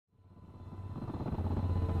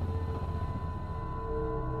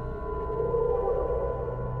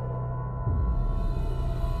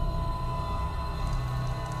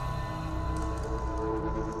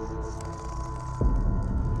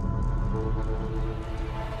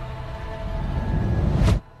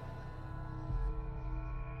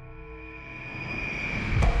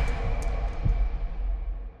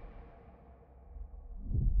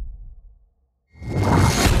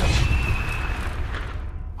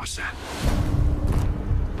What's that?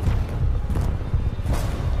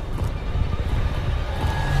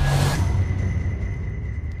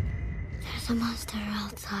 There's a monster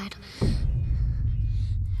outside.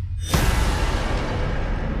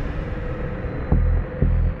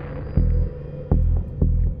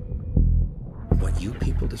 What you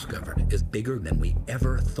people discovered is bigger than we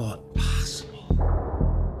ever thought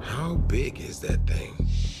possible. How big is that thing?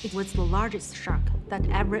 It was the largest shark that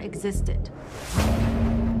ever existed.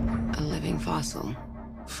 A living fossil.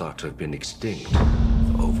 Thought to have been extinct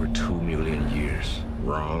for over 2 million years.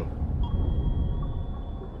 Wrong.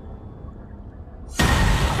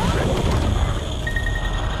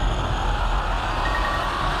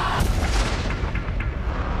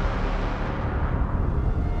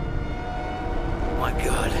 My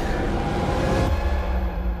God.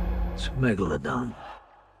 It's a megalodon.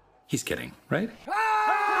 He's kidding, right?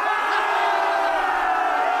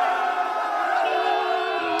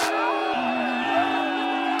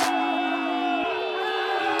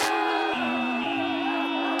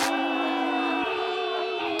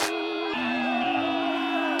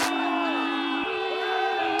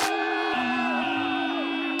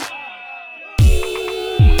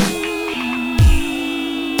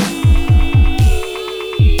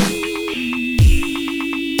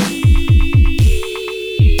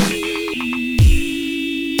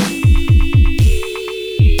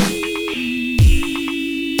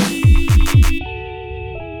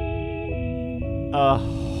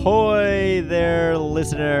 Ahoy there,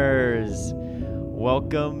 listeners!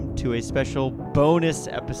 Welcome to a special bonus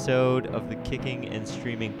episode of the Kicking and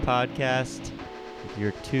Streaming podcast with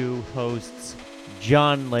your two hosts,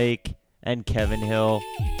 John Lake and Kevin Hill.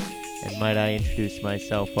 And might I introduce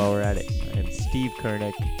myself while we're at it? I am Steve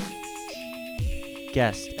Kernick,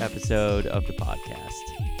 guest episode of the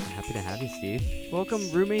podcast. Happy to have you, Steve. Welcome,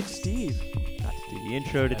 roommate Steve. Got to do the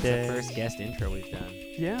intro today. That's the first guest intro we've done.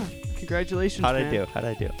 Yeah, congratulations, How'd I man. do? How'd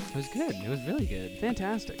I do? It was good. It was really good.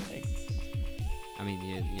 Fantastic. I mean,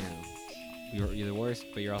 you know, you're the worst,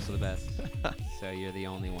 but you're also the best. So you're the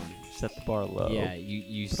only one. Set the bar low. Yeah,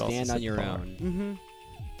 you but also stand set on the your bar. own.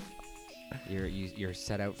 Mm-hmm. You're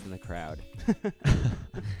set out from the crowd.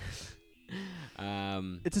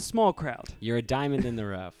 It's a small crowd. You're a diamond in the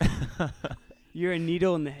rough. You're a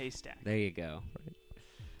needle in the haystack. There you go.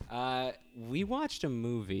 We watched a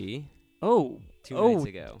movie Oh, 2 nights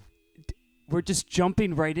ago. we're just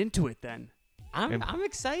jumping right into it then. I'm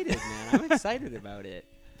excited, man. I'm excited about it.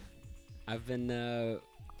 I've been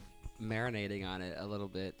marinating on it a little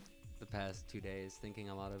bit the past 2 days, thinking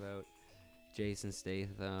a lot about Jason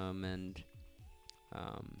Statham and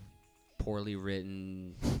poorly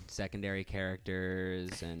written secondary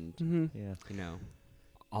characters and, Yeah. you know,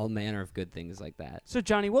 all manner of good things like that. So,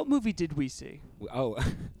 Johnny, what movie did we see?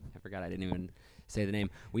 I forgot I didn't even say the name.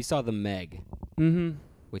 We saw The Meg, Mm-hmm.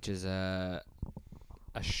 which is a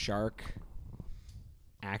shark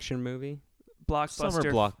action movie. Blockbuster. Summer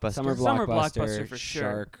blockbuster. Summer Summer blockbuster, blockbuster for sure.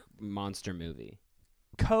 shark monster movie.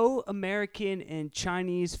 Co-American and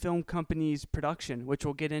Chinese film companies production, which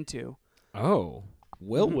we'll get into. Oh,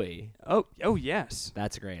 will Mhm. we? Oh yes.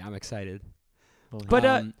 That's great. I'm excited.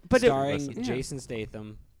 But starring yeah. Jason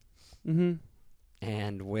Statham Mm-hmm.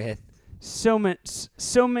 and with So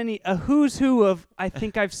many a who's who of I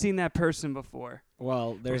think I've seen that person before.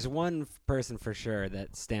 well, there's one person for sure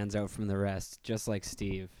that stands out from the rest, just like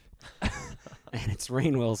Steve, and it's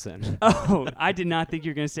Rainn Wilson. Oh, I did not think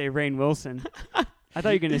you were going to say Rainn Wilson. I thought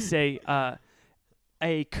you were going to say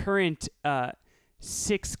a current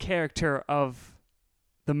sixth character of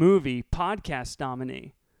the movie podcast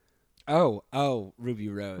nominee, Oh, Ruby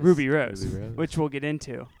Rose. Ruby Rose, Ruby Rose. which we'll get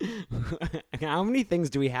into. How many things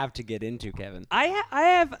do we have to get into, Kevin? I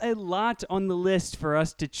have a lot on the list for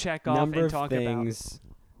us to check off Number and of talk things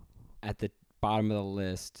at the bottom of the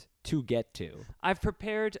list to get to. about. I've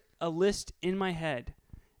prepared a list in my head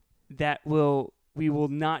that we will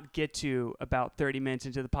not get to about 30 minutes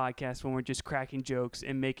into the podcast when we're just cracking jokes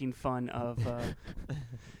and making fun of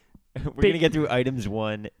We're going to get through items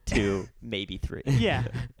 1, 2, maybe 3. yeah,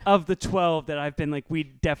 of the 12 that I've been like, we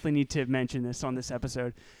definitely need to mention this on this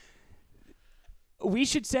episode. We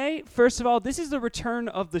should say, first of all, this is the return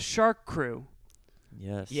of the Shark Crew.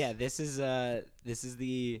 Yes. Yeah, this is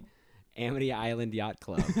the Amity Island Yacht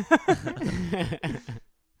Club.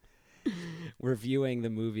 Reviewing the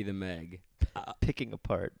movie The Meg. Picking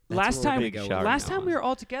apart. That's Last where we're time, gonna go Shark last now. time we were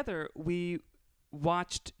all together, we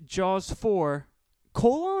watched Jaws 4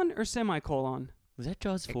 colon or semicolon? Was that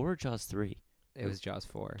Jaws 4 or Jaws 3? It was Jaws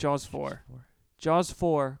 4. Jaws 4. Jaws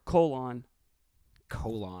 4 colon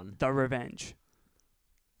Colon. The Revenge.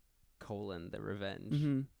 Colon. The Revenge.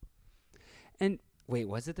 Mm-hmm. And Wait,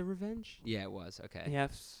 was it The Revenge? Yeah, it was. Okay.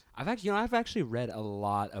 yes, I've actually read a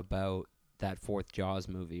lot about that fourth Jaws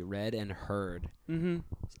movie. Read and heard mm-hmm.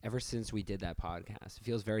 ever since we did that podcast. It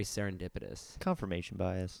feels very serendipitous. Confirmation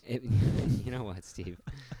bias. You know what, Steve?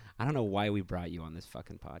 I don't know why we brought you on this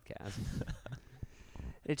fucking podcast.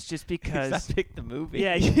 It's just because I picked the movie.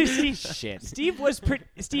 Yeah, you see, Shit. Steve,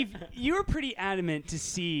 you were pretty adamant to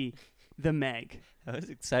see The Meg. I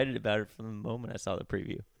was excited about it from the moment I saw the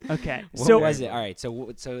preview. Okay, What was it? All right, so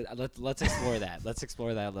let's explore that. Let's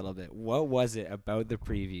explore that a little bit. What was it about the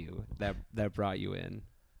preview that brought you in?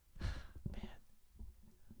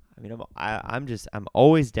 I mean, I'm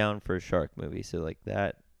always down for a shark movie, so like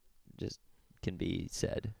that just can be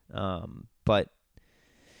said. But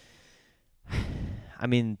I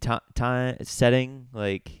mean, time setting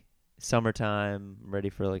like summertime, ready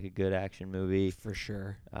for like a good action movie For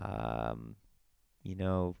sure. You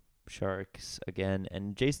know, sharks again,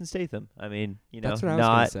 and Jason Statham. I mean, you know, That's what I was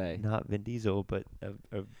gonna say. not Vin Diesel, but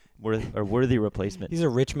a worthy replacement. He's a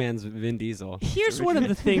rich man's Vin Diesel. Here's one of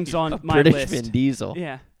the things on my British list. Vin Diesel.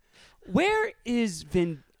 Yeah, where's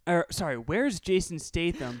Jason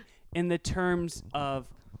Statham in the terms of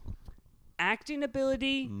acting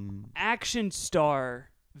ability, action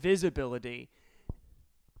star visibility,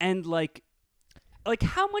 and like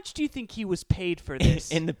how much do you think he was paid for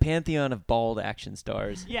this? In the pantheon of bald action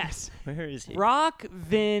stars. Yes. Where is he? Rock,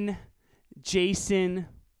 Vin, Jason,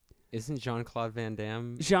 Isn't Jean-Claude Van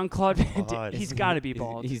Damme? Jean-Claude Van Damme. God. He's got to be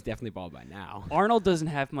bald. He's definitely bald by now. Arnold doesn't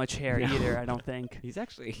have much hair No. either, I don't think. He's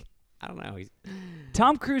actually, I don't know.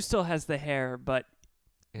 Tom Cruise still has the hair, but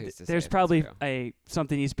Who's to say there's if that's probably true?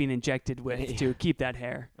 something he's being injected with Yeah. to keep that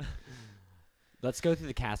hair. Let's go through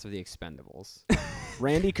the cast of The Expendables.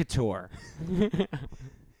 Randy Couture.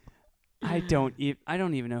 I don't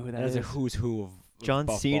even know who That that is a is. who's who of John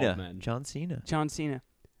buff Cena. bald men. John Cena. John Cena.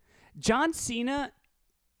 John Cena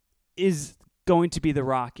is going to be The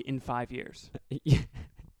Rock in 5 years.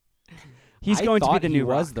 He's I going to be thought the he new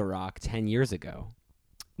was Rock. The Rock 10 years ago.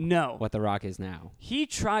 No. What The Rock is now. He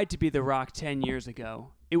tried to be The Rock 10 years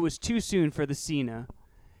ago. It was too soon for the Cena.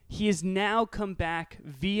 He has now come back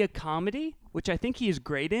via comedy, which I think he is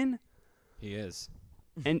great in. He is.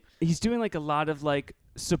 And he's doing like a lot of like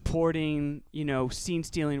supporting,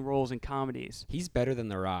 scene-stealing roles in comedies. He's better than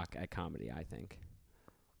The Rock at comedy, I think.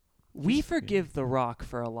 We forgive The Rock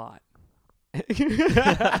for a lot.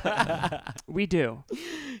 We do.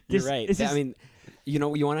 You're right. this I is- mean, you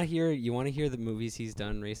want to hear the movies he's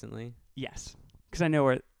done recently? Yes, because I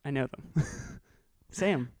know them.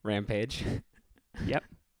 Say 'em. Rampage. Yep.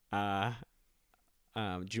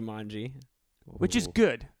 Jumanji. Which is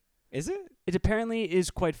good. Is it? It apparently is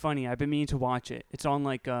quite funny. I've been meaning to watch it. It's on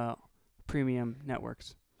like premium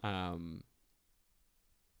networks.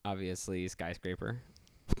 Obviously Skyscraper.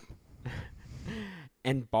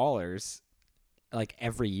 And Ballers, like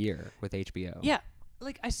every year with HBO. Yeah,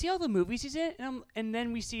 like I see all the movies he's in, and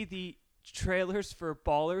then we see the trailers for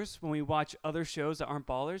Ballers when we watch other shows that aren't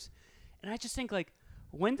Ballers, and I just think like,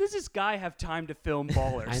 when does this guy have time to film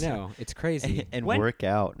Ballers? I know. It's crazy. And When- work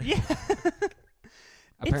out. Yeah.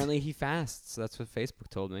 Apparently he fasts. That's what Facebook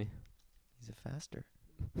told me. He's a faster.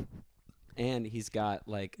 And he's got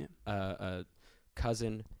like Yeah. a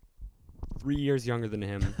cousin 3 years younger than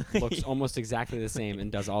him, looks almost exactly the same,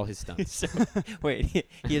 and does all his stunts. So, wait,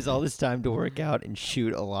 he has all this time to work out and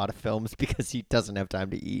shoot a lot of films because he doesn't have time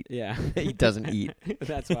to eat. Yeah. He doesn't eat.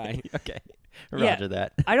 That's why. Okay. Yeah. Roger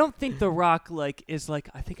that. I don't think The Rock is like,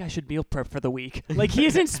 I think I should meal prep for the week. Like he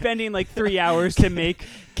isn't spending like 3 hours to make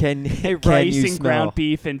Can rice you and smell? ground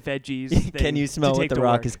beef and veggies. Can you smell what take The to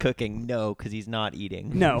Rock work. is cooking? No, because he's not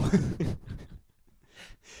eating. No.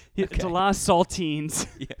 It's Okay. a lot of saltines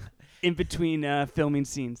Yeah. in between filming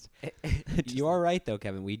scenes. You are right, though,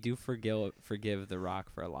 Kevin. We do forgive The Rock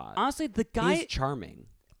for a lot. Honestly, the guy, He's charming,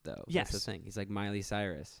 though. Yes. That's the thing. He's like Miley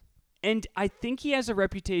Cyrus. and I think he has a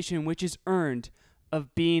reputation which is earned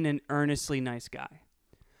of being an earnestly nice guy.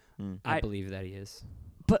 I I- believe that he is.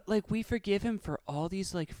 But like we forgive him for all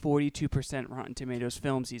these like 42% Rotten Tomatoes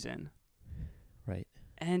films he's in. Right.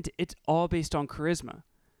 And it's all based on charisma.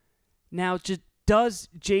 Now, does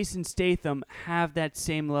Jason Statham have that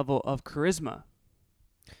same level of charisma?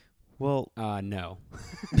 Well, No.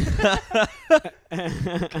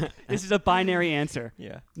 This is a binary answer.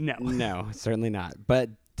 yeah. No. No, certainly not. But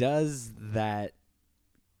does that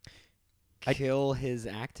kill his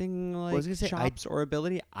acting was gonna say, chops or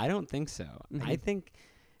ability? I don't think so. Mhm. I think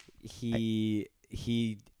he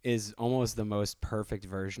is almost the most perfect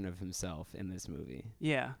version of himself in this movie.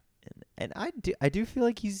 Yeah. And I do feel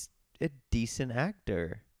like he's a decent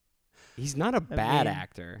actor. He's not a bad mean,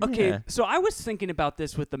 actor. Okay, Yeah. so I was thinking about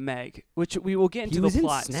this with the Meg, which we will get into He was the in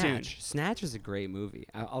plot soon. Snatch. Snatch is a great movie.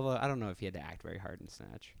 Although I don't know if he had to act very hard in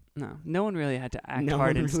Snatch. No one really had to act No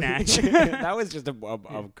hard one in really- Snatch. That was just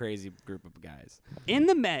a crazy group of guys. In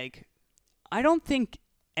the Meg, I don't think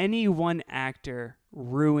any one actor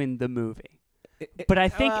ruined the movie. But I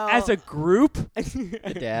think as a group,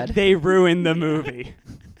 Dad. they ruined the movie.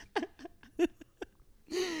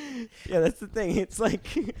 Yeah, that's the thing. It's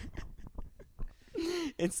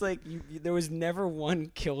like there was never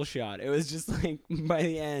one kill shot. It was just like by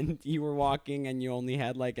the end you were walking and you only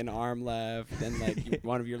had like an arm left and like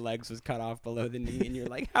one of your legs was cut off below the knee and you're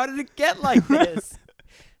like, how did it get like this?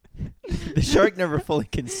 The shark never fully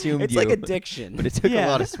consumed It's you. like addiction. But it took Yeah.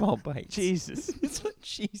 a lot of small bites. Jesus.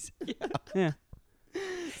 Jeez. Yeah.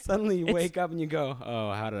 Suddenly you It's- wake up and you go,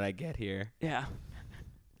 oh, how did I get here? Yeah.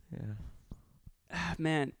 Yeah.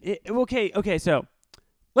 Man. Okay, so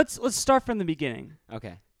let's start from the beginning.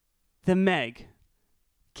 Okay. The Meg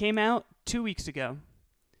came out 2 weeks ago.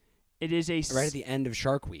 It is a Right at the end of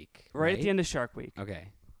Shark Week. right at the end of Shark Week, Okay.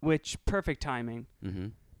 which perfect timing. Mm-hmm.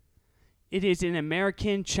 It is an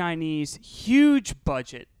American Chinese huge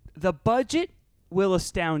budget. The budget will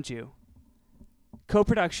astound you.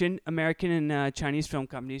 Co-production, American and Chinese film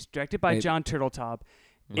companies, directed by Wait. John Turteltaub.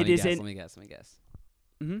 Let me guess.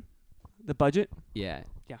 Mm-hmm. The budget? Yeah.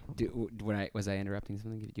 Yeah. Was I interrupting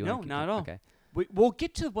something? Do you No, wanna keep not at going? all. Okay. We'll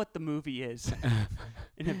get to what the movie is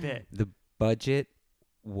in a bit. The budget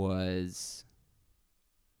was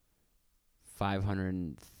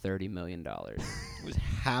 $530 million. It was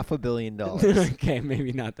 $500 million. Okay,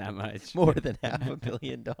 maybe not that much. More than $500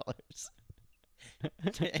 million.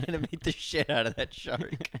 To animate the shit out of that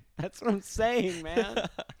shark. That's what I'm saying, man.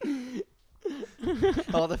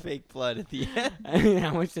 All the fake blood at the end. I mean,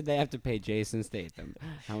 how much did they have to pay Jason Statham?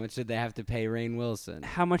 How much did they have to pay Rainn Wilson?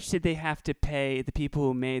 How much did they have to pay the people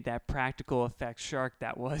who made that practical effects shark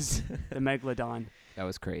that was the Megalodon? That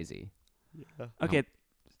was crazy. Okay,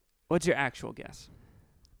 what's your actual guess?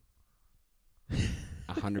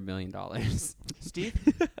 $100 million. Steve?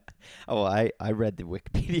 Oh, I read the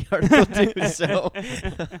Wikipedia article too, so.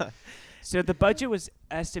 So the budget was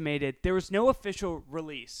estimated, there was no official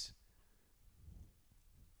release,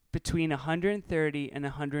 between $130 and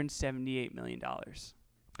 $178 million.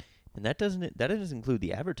 And that doesn't include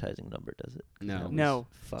the advertising number, does it? 'Cause No. that was No.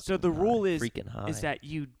 fucking So the rule is freaking high. is that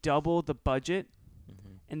you double the budget,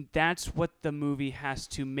 Mhm. and that's what the movie has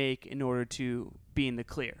to make in order to be in the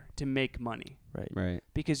clear, to make money. Right. Right.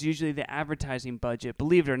 Because usually the advertising budget,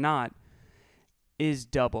 believe it or not, is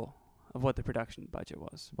double of what the production budget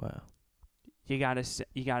was. Wow. You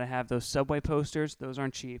gotta have those subway posters; those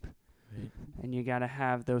aren't cheap. Right. And you gotta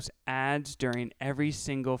have those ads during every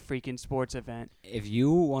single freaking sports event. If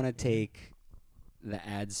you want to take the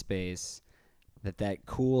ad space that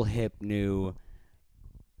cool, hip, new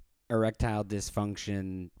erectile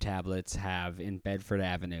dysfunction tablets have in Bedford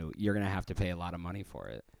Avenue, you're going to have to pay a lot of money for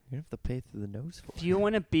it. You have to pay through the nose for If you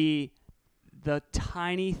want to be the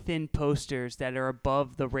tiny, thin posters that are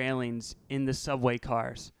above the railings in the subway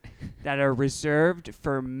cars that are reserved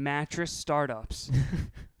for mattress startups,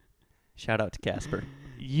 Shout out to Casper.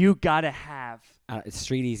 you gotta have.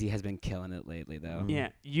 Street Easy has been killing it lately, though. Yeah,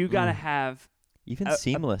 you gotta have. Even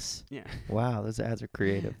Seamless. Yeah. Wow, those ads are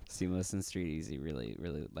creative. Seamless and Street Easy really,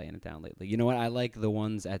 really laying it down lately. You know what? I like the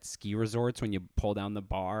ones at ski resorts when you pull down the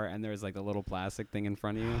bar and there's like a little plastic thing in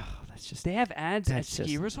front of you. Oh, that's just They have ads at That's ski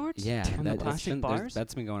just- resorts. Yeah, on the plastic bars.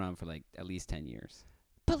 that's been going on for like at least 10 years.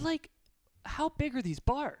 But like, how big are these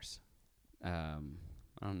bars? I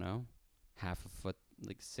don't know, half a foot,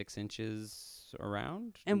 like 6 inches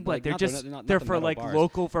around. And what? Like, They're not the- just not they're the for metal like bars.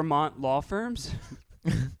 local Vermont law firms,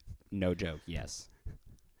 No joke. Yes,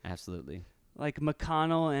 absolutely. like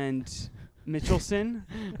McConnell and Mitchelson.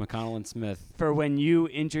 McConnell and Smith, For when you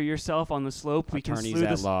injure yourself on the slope, we can Attorneys sue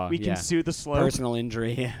at the law, we can yeah. sue the slope. personal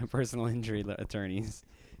injury attorneys.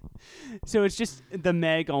 So it's just the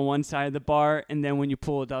Meg on one side of the bar, and then when you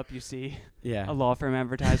pull it up, you see Yeah, a law firm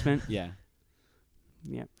advertisement. yeah.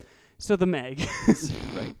 Yeah. So the Meg,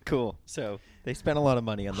 right. Cool. So they spent a lot of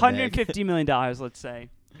money on the Meg. $150 million, let's say,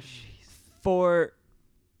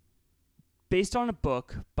 based on a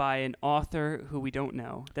book by an author who we don't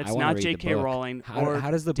know. That's I wanna not read the J.K. book. Rowling How, or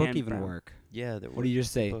how does the book Dan even Brown. work? Yeah. What do you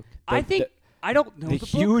just say? book. I think I don't know The the book.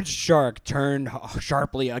 huge shark turned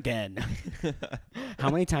sharply again. How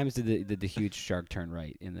many times did the huge shark turn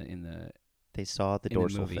right in the They saw the in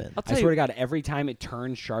dorsal movie. fin. I'll I tell swear you- to God, every time it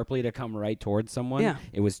turned sharply to come right towards someone, Yeah.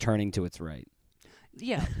 it was turning to its right.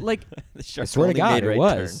 Yeah, like The I shark swear to only God, made it right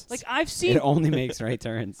was. turns. like I've seen It only makes right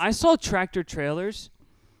turns. I saw tractor trailers.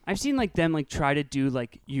 I've seen like them like try to do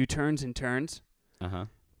like U-turns and turns. Uh-huh.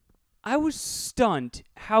 I was stunned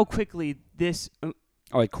how quickly this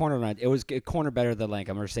Oh, it cornered. It cornered better than like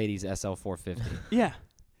a Mercedes SL 450. yeah.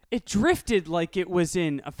 It drifted like it was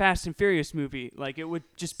in a Fast and Furious movie. Like it would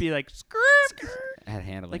just be like It had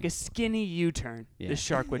handling. like a skinny U-turn Yeah. the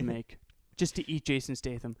shark would make just to eat Jason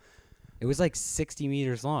Statham. It was like 60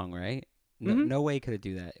 meters long, right? No, Mhm. no way could it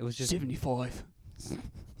do that. It was just 75.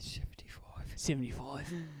 75.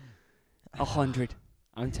 75. 100.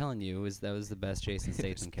 I'm telling you, that was the best Jason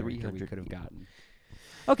Statham character we 300 could have gotten.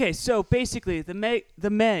 Okay, so basically, The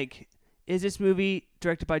Meg is this movie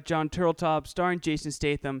directed by John Turteltaub, starring Jason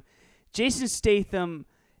Statham. Jason Statham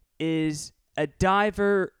is a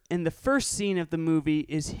diver, and the first scene of the movie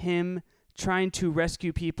is him trying to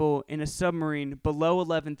rescue people in a submarine below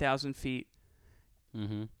 11,000 feet,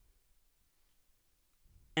 Mm-hmm.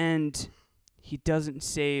 and he doesn't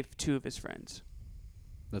save two of his friends.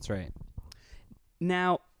 That's right.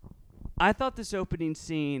 Now, I thought this opening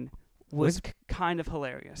scene was kind of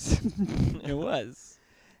hilarious. It was.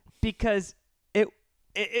 Because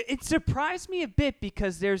it surprised me a bit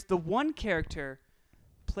because there's the one character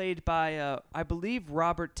played by I believe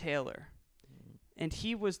Robert Taylor, and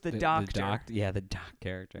he was the doctor. The doc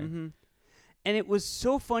character. Mm-hmm. And it was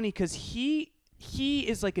so funny because he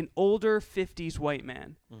is like an older 50s white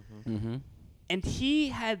man, Mm-hmm. and he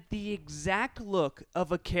had the exact look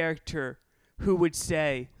of a character who would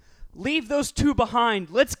say, "Leave those two behind.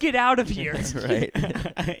 Let's get out of here." Right.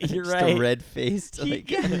 You're Just right. a red-faced. He-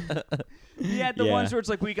 He had the Yeah. ones where it's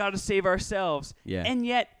like, we got to save ourselves. Yeah. And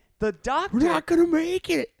yet the doctor gonna make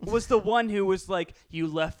it. was the one who was like, "You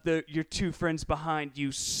left your two friends behind,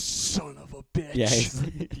 you son of a bitch." Yeah,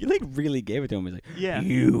 he like really gave it to him. He's like, Yeah.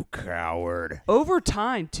 "You coward." Over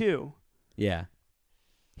time too. Yeah.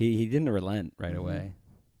 He didn't relent right away.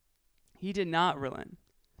 He did not relent.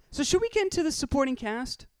 So should we get into the supporting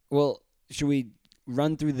cast? Well, should we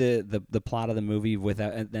run through the plot of the movie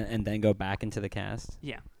without and then go back into the cast?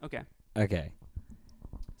 Yeah. Okay. Okay.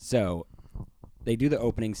 So they do the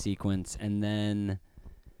opening sequence, and then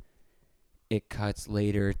it cuts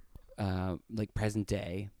later, like present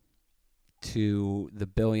day, to the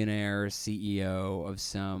billionaire CEO of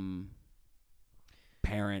some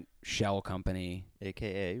parent shell company,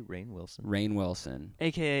 AKA Rainn Wilson. Rainn Wilson,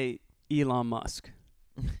 AKA Elon Musk.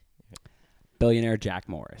 billionaire Jack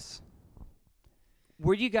Morris.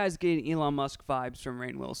 Were you guys getting Elon Musk vibes from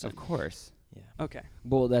Rainn Wilson? Of course. Okay.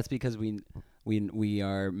 Well, that's because we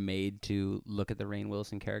are made to look at the Rainn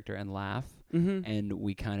Wilson character and laugh. Mm-hmm. And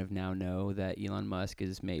we kind of now know that Elon Musk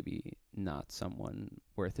is maybe not someone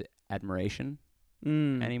worth admiration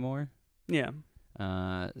anymore. Yeah.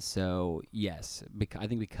 So yes, I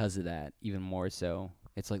think because of that, even more so,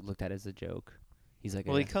 it's like looked at as a joke. He's like,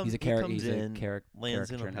 Well, he comes he's a in, character,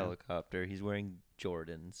 lands in a now. helicopter. He's wearing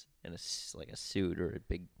Jordans and like a suit or a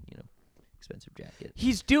big, expensive jacket.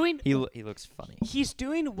 He's doing He looks funny. He's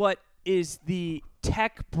doing what is the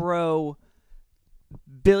tech bro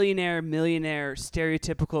billionaire millionaire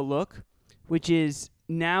stereotypical look, which is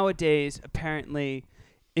nowadays apparently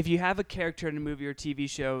if you have a character in a movie or TV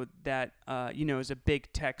show that is a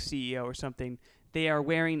big tech CEO or something, they are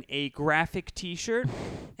wearing a graphic t-shirt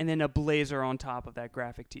and then a blazer on top of that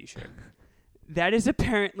graphic t-shirt. That is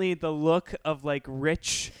apparently the look of like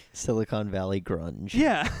rich Silicon Valley grunge.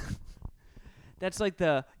 Yeah. That's like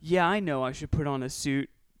I know I should put on a suit,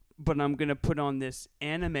 but I'm going to put on this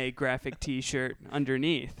anime graphic t-shirt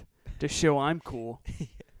underneath to show I'm cool.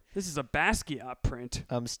 This is a Basquiat print.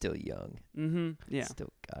 I'm still young. Mm-hmm. Yeah.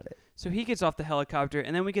 Still got it. So he gets off the helicopter,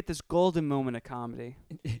 and then we get this golden moment of comedy.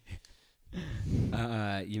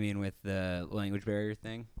 You mean with the language barrier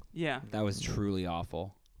thing? Yeah. That was truly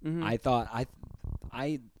awful. Mm-hmm. I thought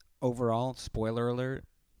I overall, spoiler alert,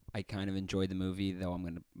 I kind of enjoyed the movie, though I'm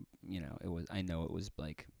gonna, I know it was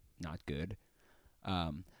like not good.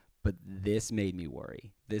 But this made me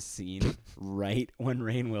worry. This scene, right when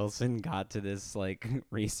Rainn Wilson got to this like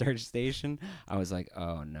research station, I was like,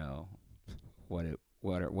 oh no, what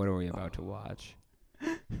are we about to watch?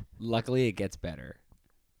 Luckily, it gets better.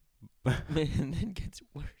 And then gets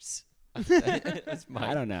worse. That's my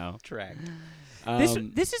I don't know. track.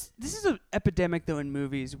 This is an epidemic though in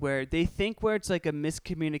movies where they think where it's like a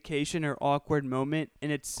miscommunication or awkward moment in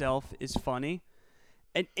itself is funny,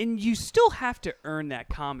 and you still have to earn that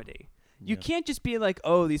comedy. You can't just be like,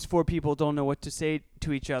 oh, these four people don't know what to say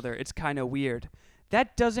to each other. It's kind of weird.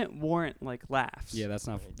 that doesn't warrant like laughs. Yeah, that's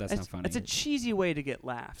not funny. It's a cheesy way to get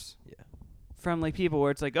laughs. Yeah. From like people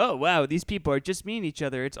where it's like, oh wow, these people are just meeting each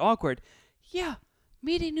other. It's awkward. Yeah,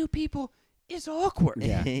 meeting new people is awkward.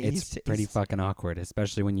 Yeah, it's He's- pretty he's- fucking awkward,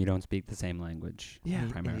 especially when you don't speak the same language. Yeah.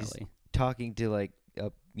 Primarily. talking to like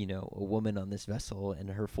a woman on this vessel and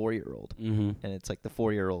her 4-year-old, Mm-hmm. and it's like the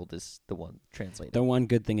 4-year-old is the one translating. The one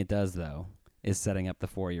good thing it does, though, is setting up the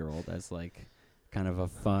 4-year-old as like kind of a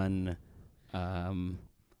fun,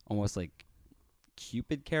 almost like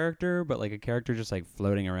Cupid character, but like a character just like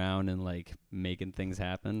floating around and like making things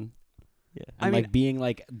happen. Yeah. And I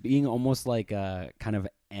being almost like a kind of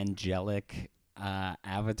angelic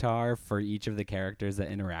avatar for each of the characters that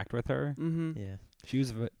interact with her. Mm-hmm. Yeah. She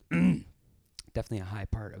was definitely a high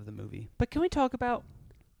part of the movie. But can we talk about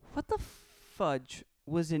what the fudge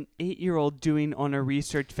was an 8-year-old doing on a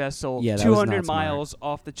research vessel Yeah, that was 200 not smart. miles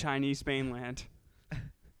off the Chinese mainland?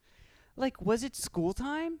 Like, was it school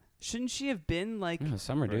time? Shouldn't she have been like No,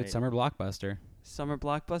 summer, dude. Right. Summer blockbuster. summer It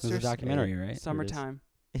was blockbusters? a documentary, right? Summertime.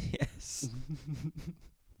 Yes.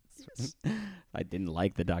 I didn't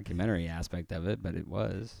like the documentary aspect of it, but it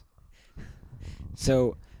was.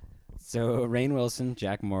 So Rainn Wilson,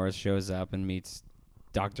 Jack Morris, shows up and meets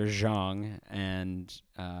Dr. Zhang and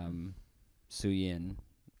Su Yin,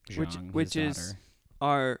 Zhang, which his is daughter.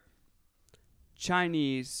 our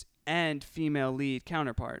Chinese and female lead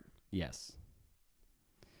counterpart. Yes.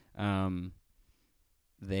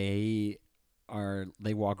 They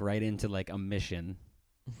walk right into like a mission,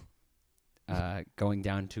 going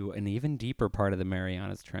down to an even deeper part of the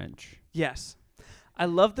Marianas Trench. Yes. I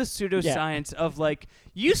love the pseudoscience of like,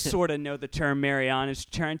 you sort of know the term Marianas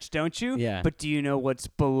Trench, don't you? Yeah. But do you know what's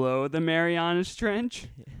below the Marianas Trench?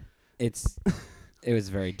 It was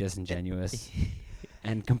very disingenuous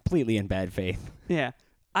and completely in bad faith. Yeah.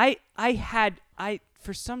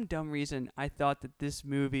 For some dumb reason, I thought that this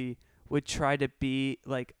movie would try to be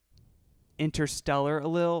like Interstellar a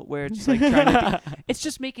little, where it's like trying to be, it's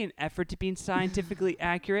just making an effort to be scientifically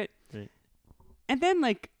accurate. Right. And then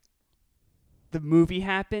like the movie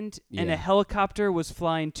happened and Yeah. a helicopter was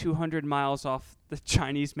flying 200 miles off the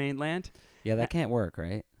Chinese mainland. Yeah, that can't work,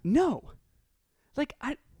 right? No. Like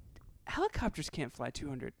helicopters can't fly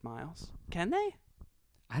 200 miles. Can they?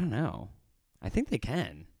 I don't know. I think they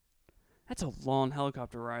can. That's a long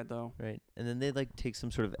helicopter ride though. Right. And then they like take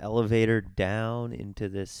some sort of elevator down into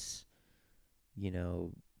this,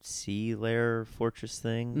 sea lair fortress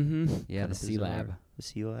thing. Mm-hmm. Yeah, Kinda the Sea bizarre. Lab. The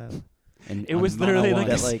Sea Lab. And It on was literally Mono like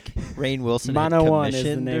That One- like Rainn Wilson had Mono One is the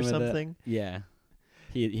commissioned name or of the- something. Yeah.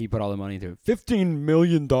 He put all the money into it. $15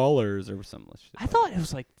 million or something. I thought it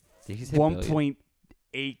was like Did he say billion?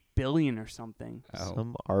 1.8 billion or something. Oh.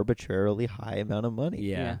 Some arbitrarily high amount of money.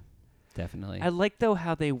 Yeah, definitely. I like though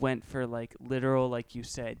how they went for like literal, like you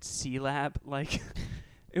said, Sea Lab. Like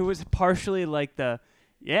it was partially like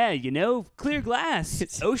clear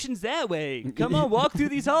glass, ocean's that way. Come on, walk through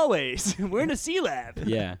these hallways. We're in a Sea Lab.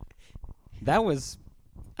 Yeah. That was,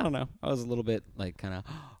 I don't know. I was a little bit like kind of,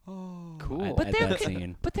 Cool. at, But at they're that co-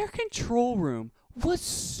 scene. But their control room was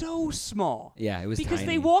so small. Yeah, it was Because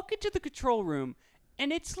tiny. they walk into the control room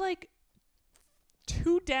and it's like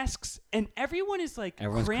 2 desks and everyone is like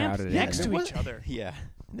Everyone's cramped crowded in next there. to each other. Yeah.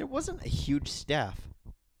 And there wasn't a huge staff.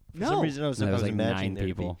 For No. some reason I was, No, I it was was like imagining 9 there'd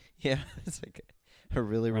be- people. Yeah. It's like a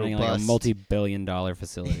really running robust. like a multi-billion-dollar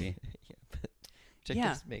facility. Which I Yeah.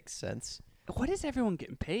 guess makes sense. What is everyone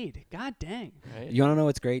getting paid? God dang. Right? You want to know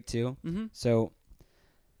what's great too? Mm-hmm. So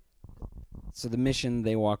the mission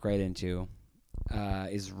they walk right into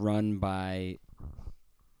is run by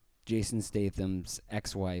Jason Statham's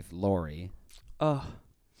ex-wife, Lori.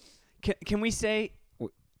 Can we say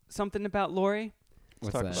something about Lori?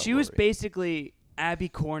 What's talk that? about She was Lori. basically Abby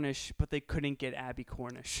Cornish, but they couldn't get Abby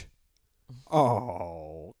Cornish.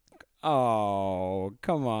 Oh,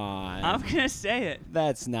 come on. I'm going to say it.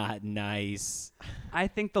 That's not nice. I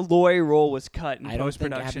think the Lori role was cut in I don't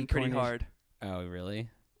think post-production Abby pretty Cornish- hard. Oh, really?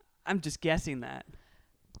 I'm just guessing that.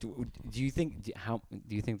 Do you think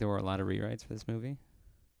do you think there were a lot of rewrites for this movie?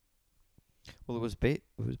 Well, it was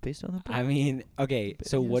based on the book. I mean, okay, But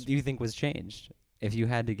so yes. what do you think was changed? If you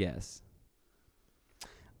had to guess.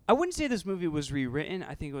 I wouldn't say this movie was rewritten.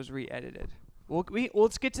 I think it was re-edited.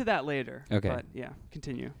 Let's get to that later. Okay. But yeah,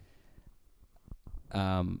 continue.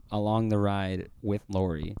 Along the ride with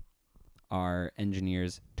Lori are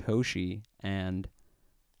engineers Toshi and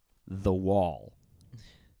The Wall.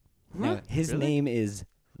 Now, his Really? name is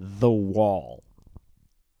The Wall.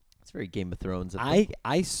 It's very Game of Thrones.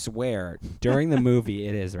 I swear, during the movie,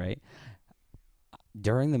 it is, right?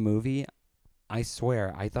 During the movie, I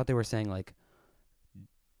swear, I thought they were saying, like,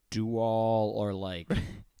 Dual or, like,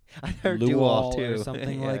 I heard Luwal Duwal or too.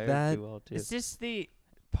 something Yeah, like I heard that. Duwal too. Is this the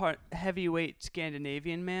part heavyweight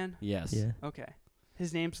Scandinavian man? Yes. Yeah. Okay.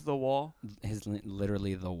 His name's The Wall.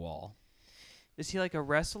 Literally the wall. Is he like a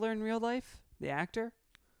wrestler in real life? The actor?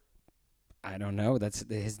 I don't know. That's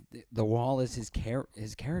the wall is his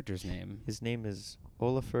character's name. His name is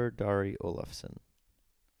Olafur Dari Olafsson.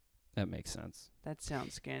 That makes sense. That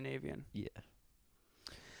sounds Scandinavian. Yeah.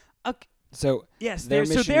 Okay. So Yes, their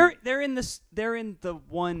so mission- they're in the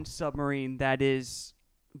one submarine that is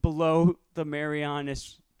below the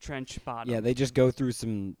Marianas Trench bottom. yeah, they just go through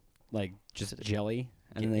some like just jelly,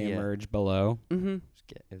 and then they Yeah. emerge below. Mm-hmm.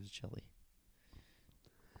 It was jelly.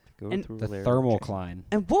 Go And through The layer of thermocline.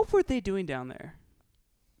 And what were they doing down there?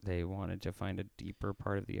 They wanted to find a deeper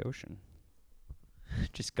part of the ocean.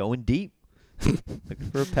 just going deep.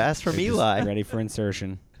 Looking for a pass from They're just Eli. ready for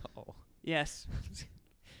insertion. Oh. Yes.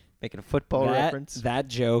 Making a football reference. That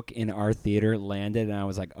joke in our theater landed, and I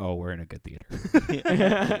was like, "Oh, we're in a good theater."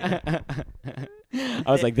 I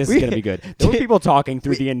was like, "This is gonna be good." There were people talking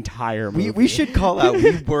through the entire movie. we should call out.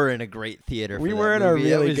 We were in a great theater. We for were that in a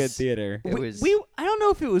movie. It really was- good theater. It was I don't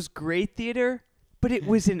know if it was great theater, but it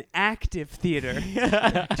was an active theater.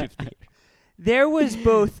 active theater. There was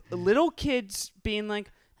both little kids being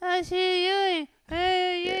like, "I see you,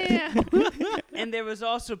 hey, yeah," and there was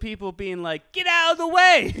also people being like, "Get out of the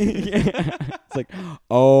way!" It's like,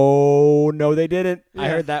 oh no, they didn't. I Yeah.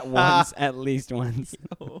 heard that once, at least once.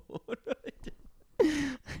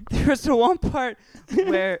 There was the one part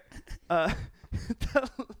where there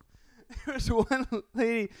was one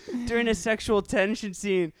lady during a sexual tension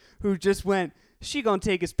scene who just went, "She gonna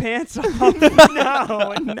take his pants off."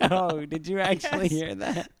 No. Did you actually hear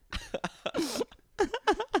that?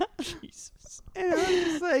 Jesus. And I was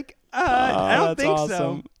just like, I don't that's think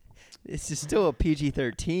awesome. so. This is still a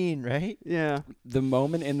PG-13, right? Yeah. The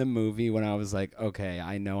moment in the movie when I was like, okay,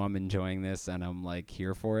 I know I'm enjoying this and I'm like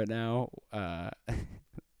here for it now,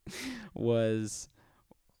 was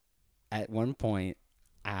at one point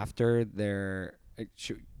after their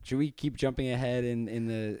should we keep jumping ahead in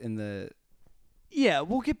the Yeah,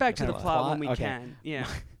 we'll get back to Kind the of plot plot? when we Okay. can. Yeah.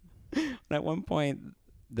 at one point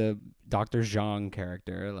the Dr. Zhang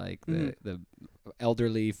character, like the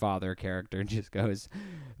elderly father character, just goes,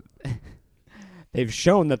 "They've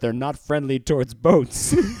shown that they're not friendly towards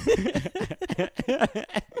boats."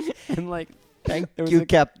 And like, Thank there was you, a-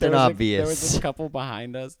 Captain there was Obvious. a couple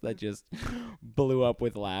behind us that just blew up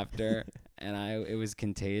with laughter, and it was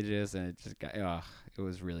contagious, and it just got, it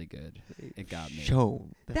was really good. It got me.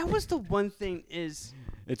 Shown. That was the one thing is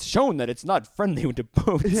It's shown that it's not friendly to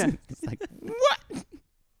boats. Yeah. It's like,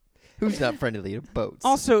 Who's not friendly to boats?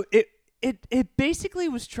 also it basically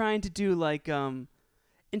was trying to do like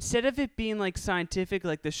instead of it being like scientific,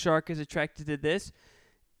 like the shark is attracted to this,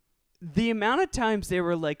 the amount of times they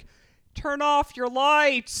were like, "Turn off your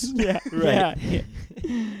lights." yeah, Right. Yeah.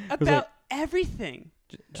 About everything.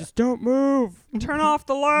 Just don't move. Turn off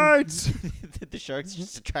the lights. The shark's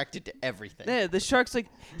just attracted to everything. Yeah, the shark's like,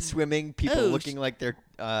 Swimming, people Oh, looking like they're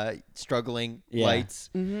struggling, Yeah. lights,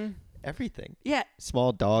 mm-hmm. everything. Yeah.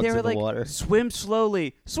 Small dogs They were in the like, water. swim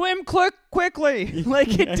slowly, swim quickly.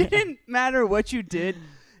 Like it didn't matter what you did.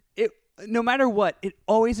 It no matter what, it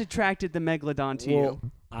always attracted the megalodon to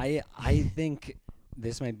you. I think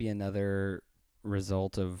this might be another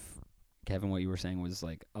result of, Kevin, what you were saying was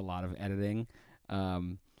like a lot of editing,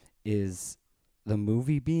 is the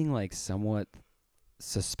movie being like somewhat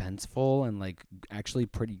suspenseful and like actually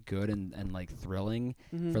pretty good and like thrilling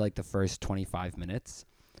Mhm. for like the first 25 minutes,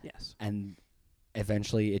 Yes. and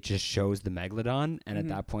eventually it just shows the megalodon, and at Mhm.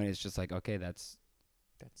 that point it's just like, okay, that's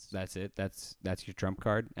it, that's your trump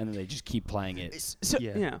card, and then they just keep playing it. So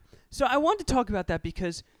Yeah. So I want to talk about that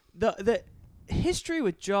because the history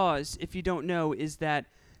with Jaws, if you don't know, is that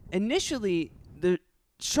initially the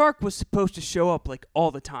shark was supposed to show up like all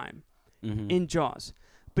the time Mhm. in Jaws,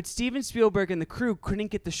 but Steven Spielberg and the crew couldn't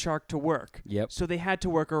get the shark to work. Yep. So they had to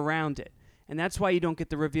work around it, and that's why you don't get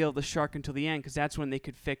the reveal of the shark until the end, because that's when they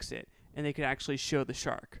could fix it and they could actually show the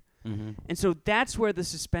shark. Mm-hmm. And so that's where the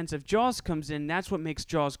suspense of Jaws comes in. That's what makes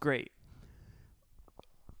Jaws great.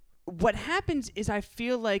 What happens is I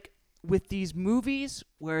feel like with these movies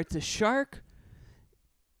where it's a shark,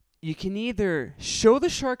 you can either show the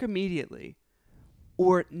shark immediately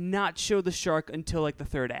or not show the shark until like the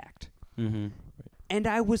third act. Mm-hmm. And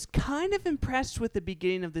I was kind of impressed with the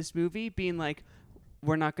beginning of this movie being like,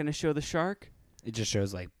 we're not going to show the shark. It just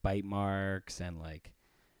shows like bite marks and like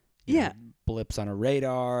Yeah. blips on a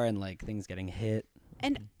radar and like things getting hit.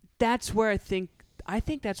 And that's where I think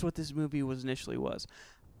that's what this movie was.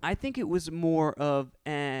 I think it was more of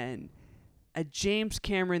a James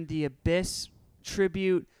Cameron The Abyss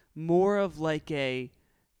tribute more of like a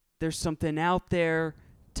there's something out there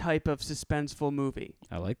type of suspenseful movie.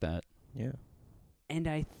 I like that. Yeah. And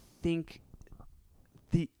I think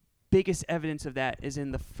the biggest evidence of that is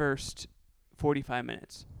in the first 45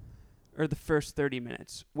 minutes or the first 30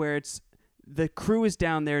 minutes, where it's the crew is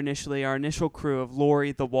down there initially, our initial crew of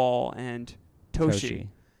Lori, The Wall, and Toshi.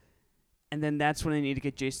 And then that's when they need to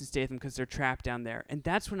get Jason Statham because they're trapped down there. And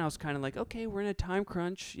that's when I was kind of like, okay, we're in a time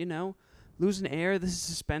crunch, you know, losing air. This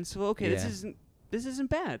is suspenseful. Okay, this isn't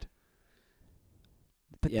bad.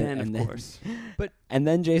 But Yeah, then, and of then- course, And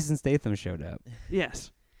then Jason Statham showed up.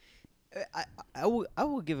 yes. I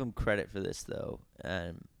will give him credit for this though,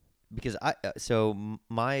 because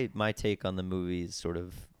my take on the movie's sort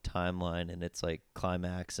of timeline and its like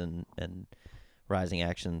climax and rising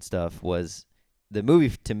action stuff was the movie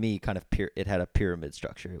to me kind of it had a pyramid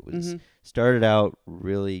structure. It was started out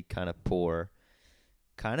really kind of poor,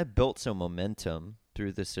 kind of built some momentum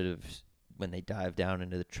through the sort of when they dive down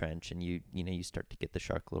into the trench and you start to get the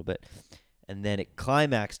shark a little bit, and then it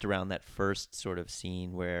climaxed around that first sort of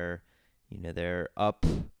scene where they're up,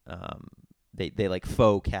 they like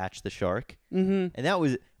faux catch the shark, and that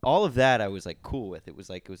was all of that I was like cool with. It was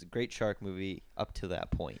a great shark movie up to that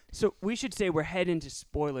point. So we should say we're heading to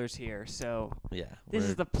spoilers here. So Yeah, this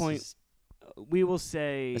is the point. We will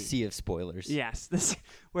say a sea of spoilers. Yes,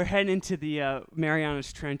 we're heading into the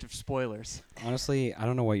Marianas Trench of spoilers. Honestly, I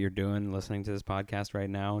don't know what you're doing listening to this podcast right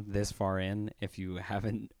now this far in if you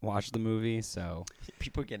haven't watched the movie, so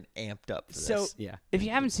People are getting amped up for So this. yeah. if you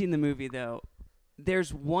haven't seen the movie, though,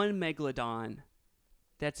 there's one megalodon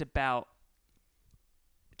that's about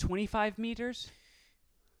 25 meters.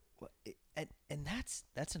 Well, and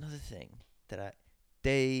that's another thing that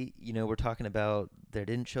they were talking about. They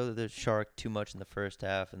didn't show the shark too much in the first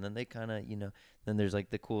half, and then they kind of then there's like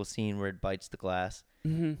the cool scene where it bites the glass.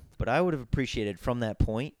 Mm-hmm. But I would have appreciated from that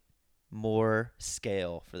point more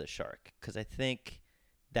scale for the shark, because I think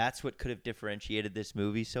that's what could have differentiated this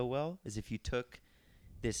movie so well, is if you took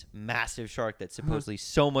this massive shark that's supposedly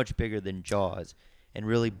so much bigger than Jaws and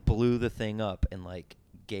really blew the thing up and like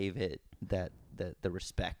gave it the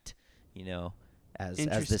respect, as this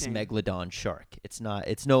Interesting. megalodon shark. It's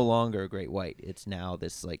no longer a great white. It's now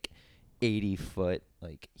this like 80-foot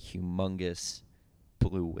like humongous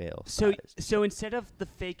blue whale. So instead of the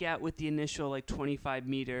fake out with the initial like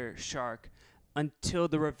 25-meter shark until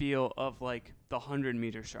the reveal of like the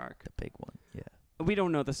 100-meter shark, the big one. Yeah. we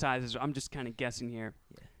don't know the sizes. I'm just kind of guessing here.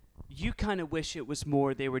 Yeah. You kind of wish it was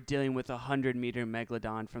more they were dealing with a 100-meter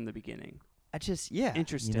megalodon from the beginning.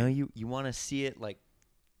 Interesting. You want to see it like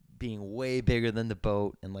being way bigger than the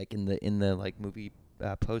boat, and like in the like movie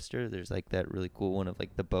poster, there's like that really cool one of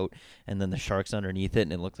like the boat, and then the shark's underneath it,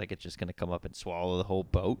 and it looks like it's just gonna come up and swallow the whole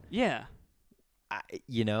boat. Yeah.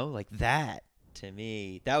 Like that. To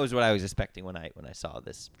me, that was what I was expecting when I saw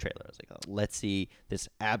this trailer. I was like, oh, let's see this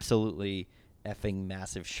absolutely effing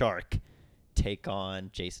massive shark take on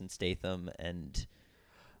Jason Statham and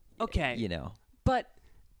Okay. But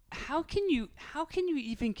how can you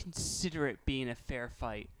even consider it being a fair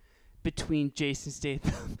fight between Jason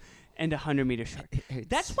Statham and a 100-meter shark?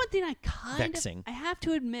 That's one thing I vexing. I have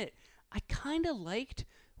to admit, I kind of liked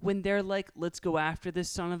when they're like, let's go after this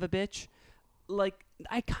son of a bitch. Like,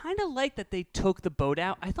 I kind of like that they took the boat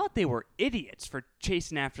out. I thought they were idiots for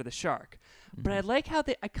chasing after the shark. But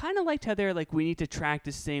I kind of liked how they're like, we need to track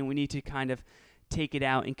this thing. We need to kind of take it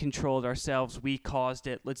out and control it ourselves. We caused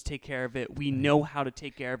it. Let's take care of it. We know how to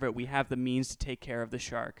take care of it. We have the means to take care of the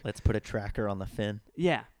shark. Let's put a tracker on the fin.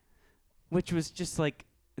 Yeah. Which was just like,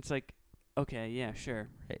 it's like, okay, yeah, sure.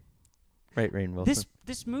 Right, Rainn Wilson.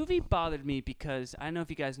 This movie bothered me because, I don't know if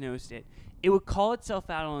you guys noticed it, it would call itself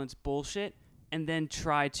out on its bullshit and then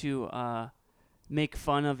try to make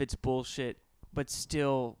fun of its bullshit, but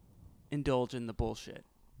still indulge in the bullshit.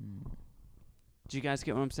 Do you guys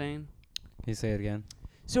get what I'm saying? Can you say it again?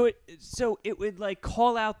 So it would like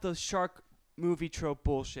call out the shark movie trope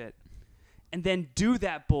bullshit, and then do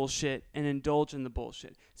that bullshit and indulge in the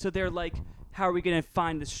bullshit. So they're like, how are we gonna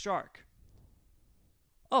find the shark?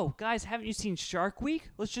 Oh, guys, haven't you seen Shark Week?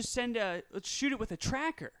 Let's shoot it with a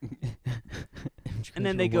tracker. And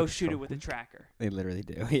then they go shoot it with a tracker. They literally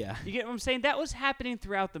do, yeah. You get what I'm saying? That was happening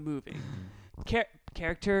throughout the movie.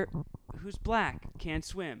 Character who's black, can't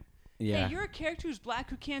swim. Yeah. Hey, you're a character who's black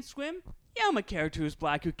who can't swim? Yeah, I'm a character who's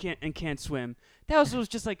black who can't swim. That was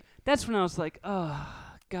just like, that's when I was like, oh,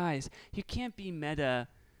 guys, you can't be meta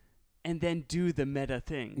and then do the meta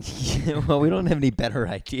thing. Well, we don't have any better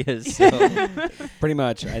ideas. So. Pretty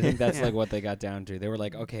much. I think that's like what they got down to. They were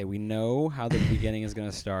like, okay, we know how the beginning is going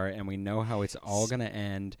to start and we know how it's all going to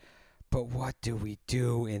end, but what do we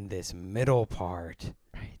do in this middle part?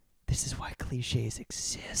 Right. This is why cliches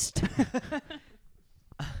exist.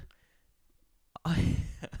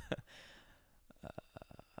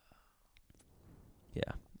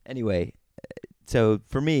 Yeah. Anyway, so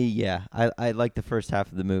for me, yeah, I liked the first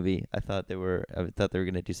half of the movie. I thought they were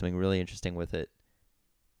going to do something really interesting with it,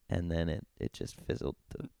 and then it just fizzled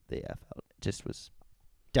the f out. It just was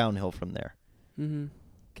downhill from there. Mm-hmm.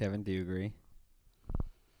 Kevin, do you agree?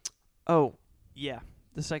 Oh, yeah.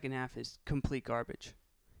 The second half is complete garbage.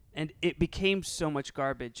 And it became so much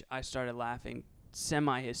garbage, I started laughing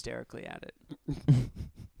semi-hysterically at it.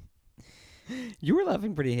 You were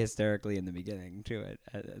laughing pretty hysterically in the beginning, too,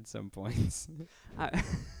 at some points.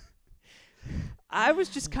 I was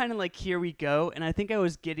just kind of like, here we go. And I think I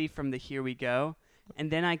was giddy from the here we go.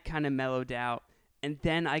 And then I kind of mellowed out. And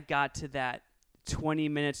then I got to that 20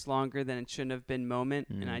 minutes longer than it shouldn't have been moment.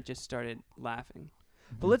 And I just started laughing.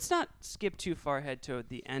 But let's not skip too far ahead to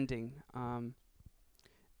the ending.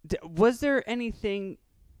 Was there anything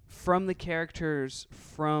from the characters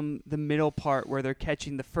from the middle part where they're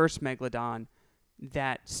catching the first Megalodon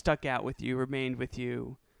that stuck out with you, remained with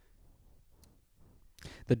you?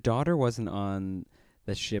 The daughter wasn't on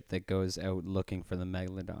the ship that goes out looking for the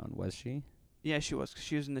Megalodon, was she? Yeah, she was.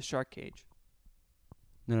 She was in the shark cage.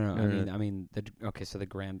 No. I mean, okay. So the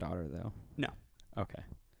granddaughter, though. No. Okay.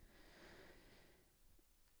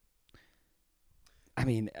 I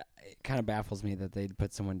mean, it kind of baffles me that they'd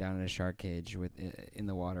put someone down in a shark cage in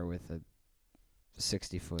the water with a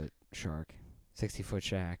 60-foot shark, 60-foot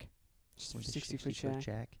shack. 60-foot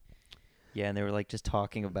shack. Yeah, and they were like just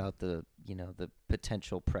talking about the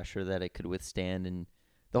potential pressure that it could withstand, and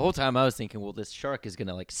the whole time I was thinking, well, this shark is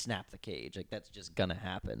gonna like snap the cage, like that's just gonna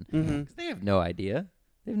happen. Mm-hmm. 'Cause they have no idea.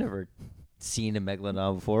 They've never seen a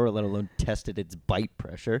megalodon before, let alone tested its bite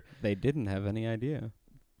pressure. They didn't have any idea.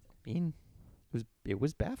 I mean, it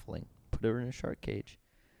was baffling. Put her in a shark cage.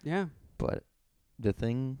 Yeah. But the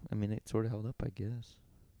thing, I mean, it sort of held up, I guess.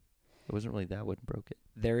 It wasn't really that what broke it.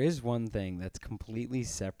 There is one thing that's completely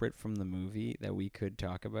separate from the movie that we could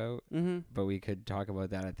talk about, but we could talk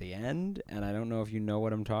about that at the end, and I don't know if you know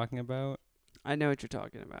what I'm talking about. I know what you're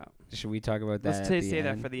talking about. Should we talk about that Let's at the say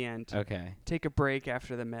that end? for the end. Okay. Take a break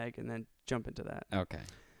after the Meg and then jump into that. Okay.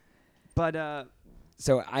 But,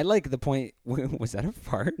 So I like the point. Was that a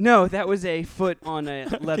fart? no, that was a foot on a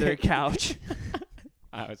leather couch.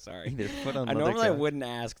 Oh, sorry. Their foot on I leather normally couch. wouldn't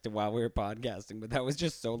ask while we were podcasting, but that was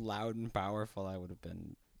just so loud and powerful. I would have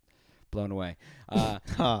been blown away. Ha.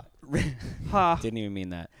 Ha. Didn't even mean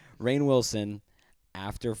that. Rainn Wilson,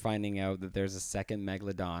 after finding out that there's a second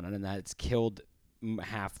Megalodon and that it's killed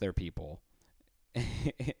half their people,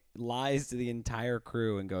 lies to the entire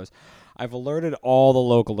crew and goes, I've alerted all the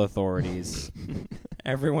local authorities.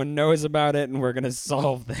 Everyone knows about it, and we're going to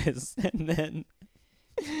solve this. And then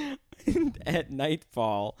at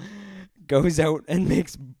nightfall, goes out and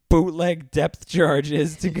makes bootleg depth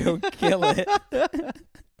charges to go kill it.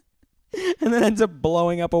 And then ends up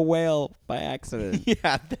blowing up a whale by accident.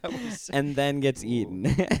 Yeah, that was. And then gets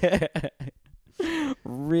eaten.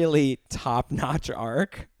 Really top-notch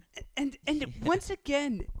arc. And once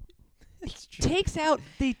again, he takes out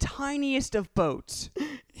the tiniest of boats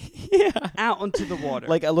out into the water.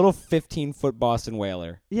 Like a little 15-foot Boston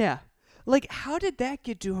whaler. Yeah. Like, how did that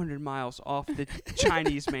get 200 miles off the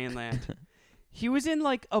Chinese mainland? He was in,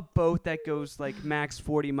 like, a boat that goes, like, max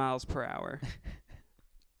 40 miles per hour.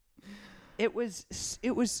 It was,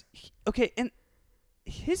 okay, and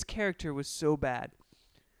his character was so bad.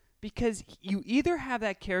 Because you either have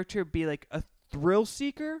that character be, like, a thrill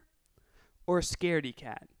seeker or a scaredy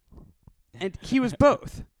cat. And he was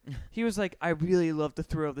both. He was like, I really love the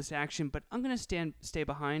thrill of this action, but I'm going to stay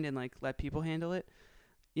behind and, like, let people handle it.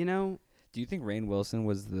 You know? Do you think Rainn Wilson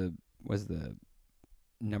was the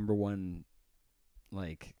number one,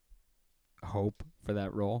 like, hope for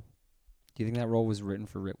that role? Do you think that role was written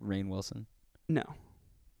for Rainn Wilson? No.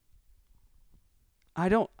 I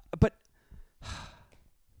don't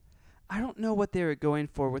know what they were going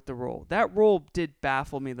for with the role. That role did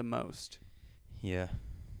baffle me the most. Yeah.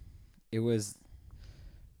 It was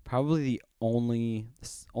probably the only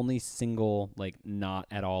single, like, not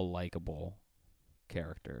at all likable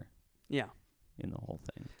character. Yeah. In the whole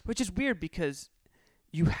thing. Which is weird because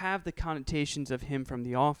you have the connotations of him from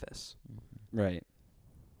The Office. Right.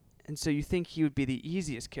 And so you think he would be the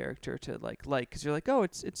easiest character to like because you're like, oh,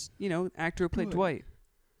 it's actor who played Dwight.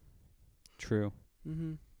 True.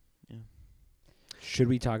 Mm-hmm. Yeah. Should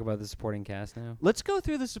we talk about the supporting cast now? Let's go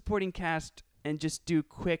through the supporting cast and just do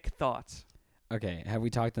quick thoughts. Okay. Have we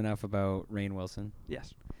talked enough about Rainn Wilson?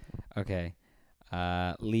 Yes. Okay.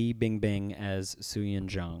 Li Bingbing as Suyin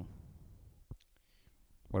Zhang.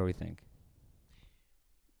 What do we think?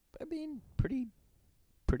 I mean, pretty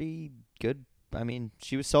good. I mean,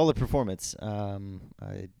 she was solid performance. Didn't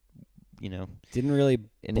really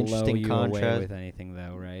an blow interesting you contrast away with anything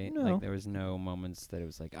though, right? No. Like there was no moments that it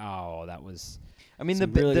was like, oh, that was. I mean,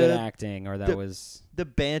 some the really good acting, or that was the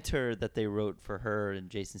banter that they wrote for her and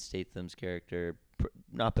Jason Statham's character,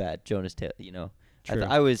 not bad. Jonas Taylor, True.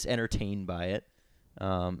 I was entertained by it.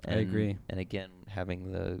 I agree. And again,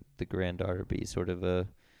 having the granddaughter be sort of a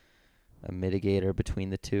mitigator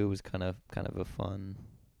between the two was kind of a fun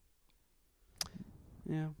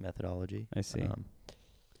methodology. I see.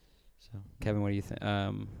 So Kevin, what do you think?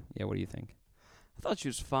 What do you think? I thought she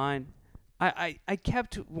was fine. I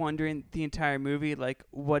kept wondering the entire movie, like,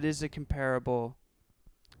 what is a comparable,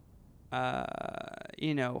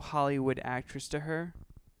 Hollywood actress to her?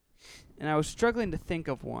 And I was struggling to think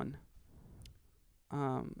of one.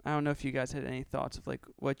 I don't know if you guys had any thoughts of, like,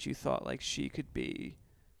 what you thought, like, she could be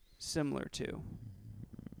similar to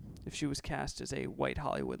if she was cast as a white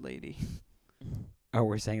Hollywood lady. Oh,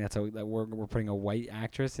 we're saying that we're putting a white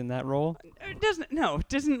actress in that role? It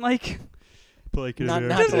doesn't, like... Not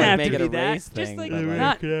doesn't to have make to it be a that. race Just thing, like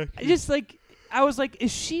but, I was like, is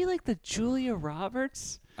she like the Julia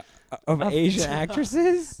Roberts of Asian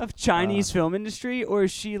actresses of Chinese film industry, or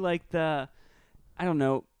is she like the, I don't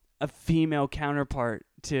know, a female counterpart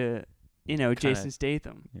to, Jason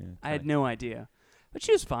Statham? Yeah, I had no idea, but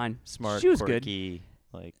she was fine. Smart, she was quirky,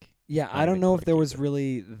 good. Yeah, Not I don't even know if there quirky, was but-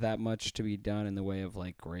 really that much to be done in the way of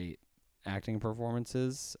like great acting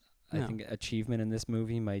performances. I No. think achievement in this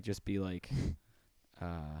movie might just be like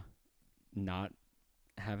not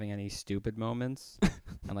having any stupid moments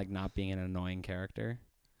and like not being an annoying character.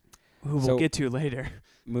 Who we'll So- get to later.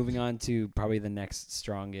 Moving on to probably the next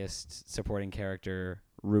strongest supporting character,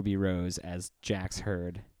 Ruby Rose as Jax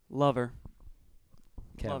Hurd. Love her.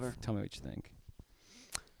 Kev, Love her. tell me what you think.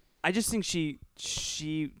 I just think she's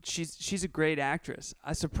a great actress,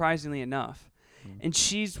 surprisingly enough. And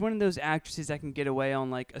she's one of those actresses that can get away on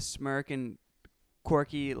like a smirk and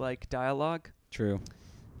quirky like dialogue. True.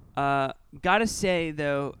 Gotta say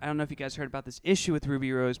though, I don't know if you guys heard about this issue with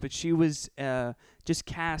Ruby Rose, but she was just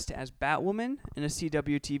cast as Batwoman in a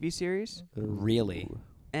CW TV series. Really?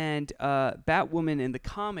 And Batwoman in the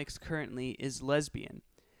comics currently is lesbian.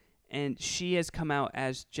 And she has come out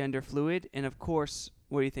as gender fluid. And of course,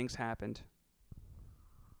 what do you think's happened?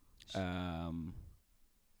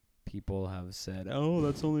 People have said, "Oh,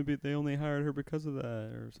 they only hired her because of that,"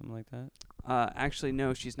 or something like that. Actually,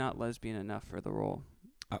 no, she's not lesbian enough for the role.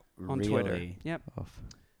 On really? Twitter. Yep.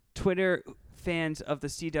 Twitter fans of the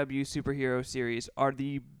CW superhero series are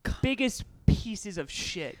the biggest pieces of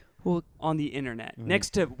shit on the internet,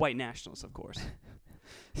 next to white nationalists, of course.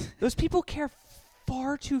 Those people care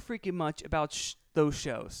far too freaking much about those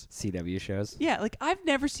shows. CW shows. Yeah, like I've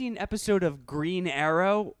never seen an episode of Green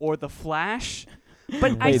Arrow or The Flash,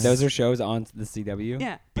 but Wait, those are shows on the CW?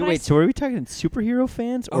 Yeah. Wait, so are we talking superhero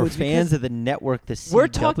fans or it's fans because of the network, the CW? we're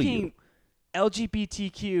talking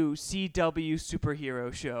LGBTQ CW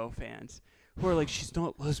superhero show fans who are like, she's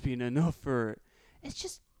not lesbian enough for. It's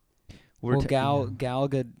just. Gal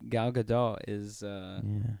Gadot is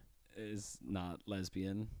not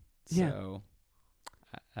lesbian. Yeah. So,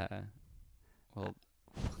 well,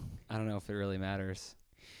 I don't know if it really matters.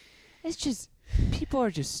 It's just people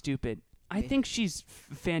are just stupid. I think she's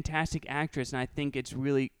a fantastic actress, and I think it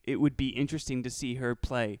would be interesting to see her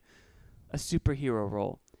play a superhero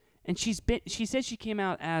role. And she said she came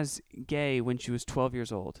out as gay when she was 12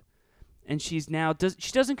 years old, and she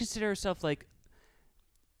doesn't consider herself like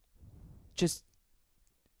just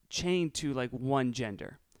chained to like one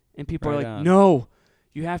gender. And people are Right like, on. no,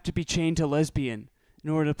 you have to be chained to lesbian in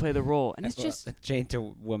order to play the role. And it's just chained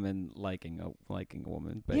to women liking a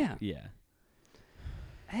woman. But Yeah. yeah,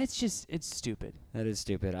 it's stupid. that is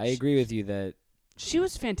stupid. I agree with you that. She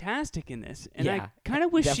was fantastic in this, and Yeah, I kind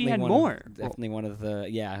of wish she definitely had one of- more. Definitely one of the.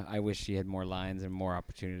 Yeah, I wish she had more lines and more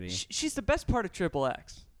opportunity. She's the best part of Triple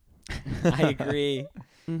X. I agree.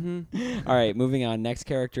 Mm-hmm. All right, moving on. Next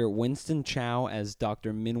character, Winston Chow as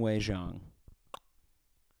Dr. Minwei Zhang.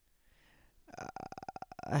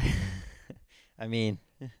 I mean,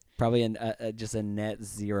 Probably just a net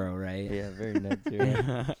zero, right? yeah, very net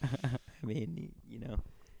zero. I mean,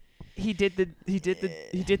 He did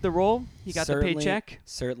the role. He got Certainly- the paycheck.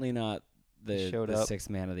 Certainly not the Showed up. sixth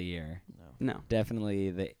man of the year. No. Definitely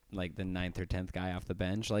the 9th or 10th guy off the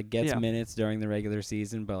bench. Like gets Yeah. minutes during the regular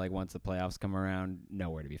season, but like once the playoffs come around,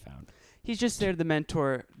 nowhere to be found. He's just there to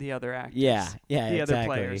mentor the other actors. Yeah, the other exactly.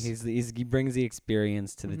 players. He brings the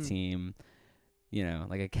experience to the Mhm. team.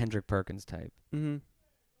 Like a Kendrick Perkins type. Mm-hmm.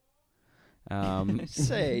 Um,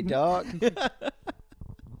 say, dog.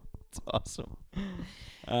 It's awesome.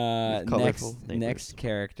 Colorful Next neighbors.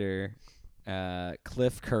 character,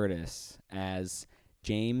 Cliff Curtis as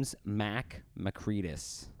James Mac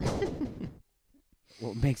McCreadis.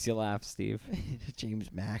 What makes you laugh, Steve?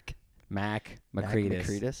 James Mac. Mac Mac McCreadis.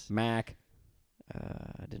 McCreadis? Mac.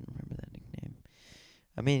 I didn't remember that nickname.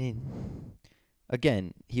 I mean,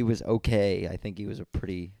 again, he was okay. I think he was a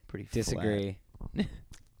pretty Disagree.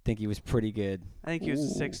 Think he was pretty good. I think he was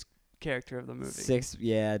the sixth character of the movie. Six,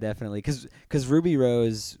 yeah, definitely. Because Ruby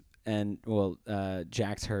Rose and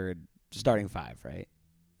Jax Hurd starting 5, right?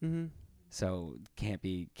 Mm-hmm. So can't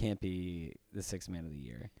be the sixth man of the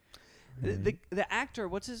year. The actor,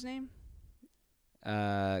 what's his name?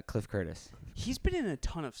 Cliff Curtis. He's been in a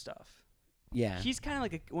ton of stuff. Yeah. He's kind of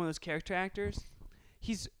like one of those character actors.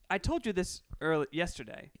 I told you this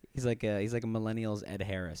yesterday. He's like a millennials Ed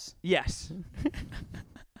Harris. Yes.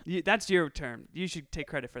 That's your term. You should take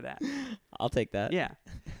credit for that. I'll take that. Yeah.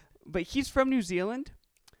 But he's from New Zealand.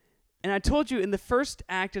 And I told you in the first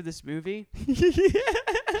act of this movie,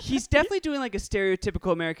 he's definitely doing like a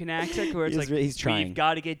stereotypical American accent where it's he's trying. We've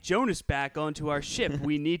got to get Jonas back onto our ship.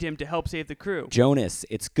 We need him to help save the crew. Jonas,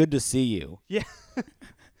 it's good to see you. Yeah.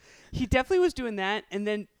 He definitely was doing that. And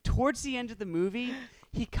then towards the end of the movie,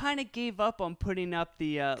 he kind of gave up on putting up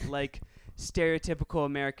the stereotypical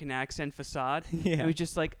American accent facade. Yeah. And he was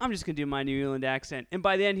just like, I'm just going to do my New Zealand accent. And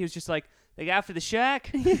by the end, he was just like, they got for the shack.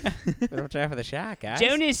 Watch out for the shack, guys.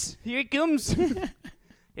 Jonas, here it comes.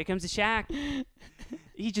 Here comes the shack.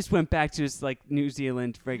 He just went back to his like New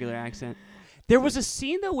Zealand regular accent. There was a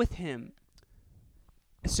scene though with him.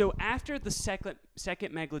 So after the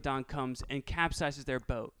second Megalodon comes and capsizes their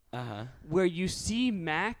boat, where you see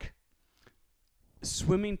Mac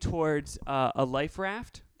swimming towards a life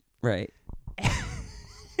raft. Right.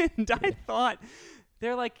 And I thought,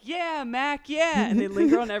 they're like, yeah, Mac, yeah. And they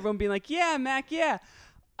linger on everyone being like, yeah, Mac, yeah.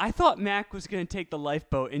 I thought Mac was going to take the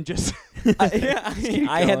lifeboat and just... I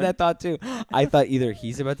had that thought too. I thought either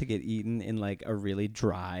he's about to get eaten in like a really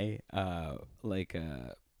dry, dry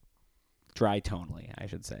tonally, I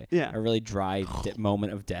should say. Yeah. A really dry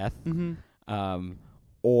moment of death. Mm-hmm.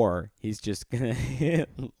 Or he's just going to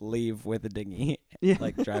leave with the dinghy,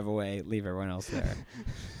 like drive away, leave everyone else there.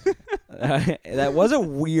 That was a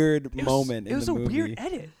weird moment in the movie. It was a weird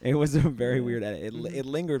edit. It was a very weird edit. It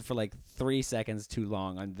lingered for like 3 seconds too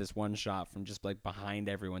long on this one shot from just like behind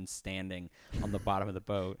everyone standing on the bottom of the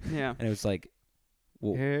boat. Yeah. And it was like,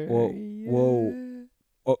 whoa,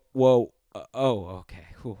 okay,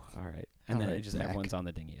 whew, all right. And then it just everyone's on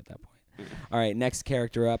the dinghy at that point. All right, next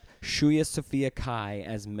character up, Shuya Sophia Kai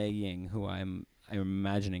as Mei Ying, who I'm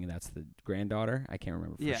imagining that's the granddaughter. I can't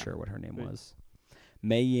remember for sure what her name was.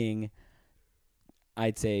 Mei Ying,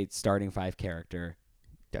 I'd say starting 5 character.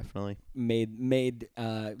 Definitely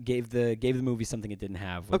Gave the movie something it didn't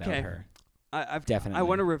have without her. I've definitely. I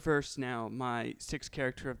want to reverse now my 6th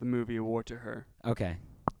character of the movie award to her. Okay.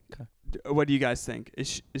 What do you guys think?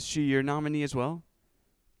 Is she your nominee as well?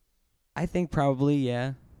 I think probably,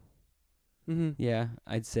 yeah. Mm-hmm. Yeah,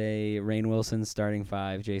 I'd say Rainn Wilson starting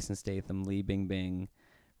 5, Jason Statham, Li Bingbing,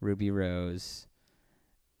 Ruby Rose,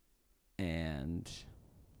 and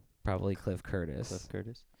probably Cliff Curtis.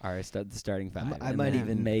 Are the starting 5. I might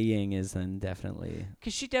even Mei Ying is then definitely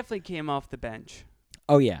Because she definitely came off the bench.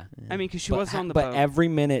 Oh yeah. I mean, because she wasn't on the boat. boat. But every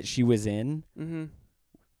minute she was in Mm-hmm.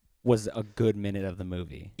 was a good minute of the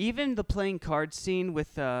movie. Even the playing cards scene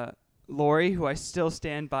with Lori, who I still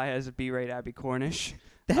stand by as a B-rate Abby Cornish.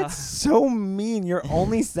 That's so mean. You're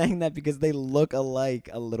only saying that because they look alike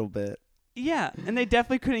a little bit. Yeah, and they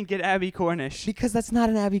definitely couldn't get Abby Cornish. Because that's not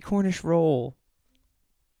an Abby Cornish role.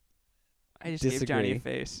 I just gave Johnny a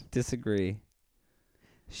face. Disagree.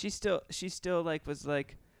 She still like was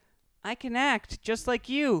like, I can act just like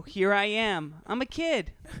you. Here I am. I'm a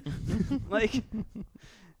kid. Like.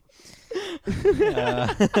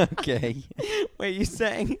 Okay. Wait,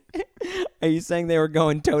 are you saying they were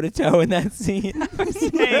going toe to toe in that scene? I'm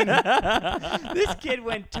saying this kid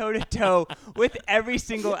went toe to toe with every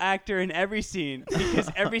single actor in every scene because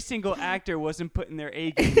every single actor wasn't putting their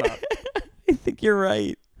A game up. I think you're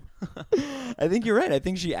right. I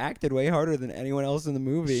think she acted way harder than anyone else in the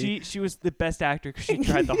movie. She was the best actor because she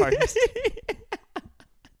tried the hardest.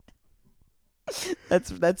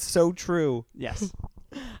 That's so true. Yes.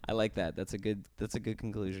 I like that. That's a good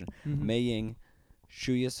conclusion. Mm-hmm. Mei Ying,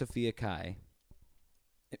 Shuya Sophia Kai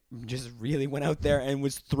just really went out there and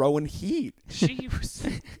was throwing heat. She was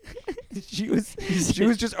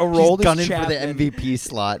just a rolled gunning for the MVP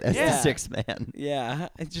slot as the Yeah. 6th man. Yeah,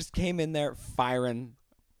 it just came in there firing.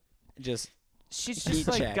 Just she's heat just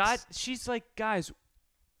like checks. God. She's like, guys,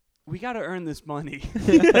 we got to earn this money.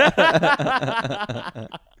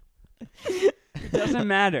 doesn't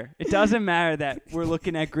matter. It doesn't matter that we're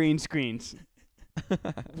looking at green screens.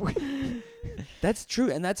 That's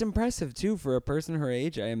true, and that's impressive too for a person her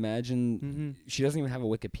age. I imagine she doesn't even have a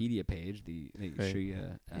Wikipedia page. The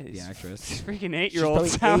actress. These freaking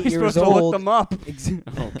 8-year-olds. She's How are probably we 8 years supposed to look old. them up?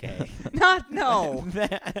 Okay. No.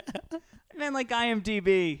 I meant like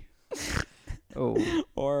IMDb. Oh.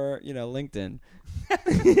 Or LinkedIn.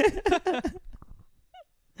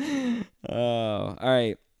 Oh, all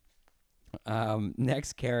right.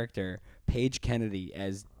 Next character, Paige Kennedy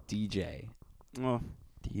as DJ. Oh.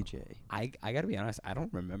 DJ. I gotta be honest, I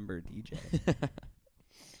don't remember DJ.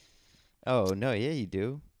 Oh no, yeah, you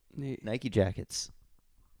do. Nike jackets.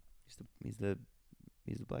 He's the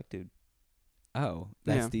black dude. Oh,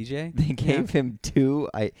 that's DJ. They gave him two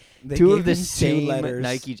They two of gave the him two same letters.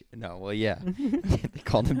 Nike. No, well, yeah, they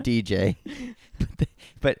called him DJ,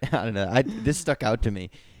 but I don't know. This stuck out to me.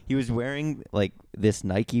 He was wearing like this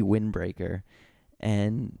Nike windbreaker,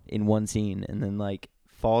 and in one scene, and then like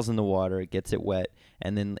falls in the water, gets it wet,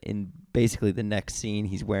 and then in basically the next scene,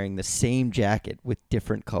 he's wearing the same jacket with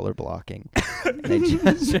different color blocking. And I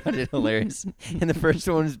just found it hilarious. And the first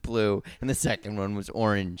one was blue, and the second one was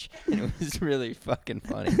orange, and it was really fucking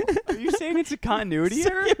funny. Are you saying it's a continuity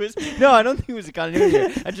error? No, I don't think it was a continuity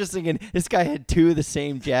error. I'm just thinking this guy had two of the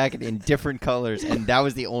same jacket in different colors, and that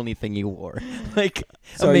was the only thing he wore. Like,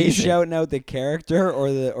 So amazing. are you shouting out the character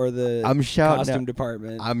or the I'm shouting costume out,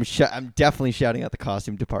 department? I'm definitely shouting out the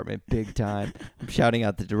costume department big time. I'm shouting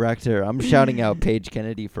out the director. I'm shouting out Paige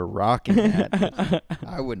Kennedy for rocking that.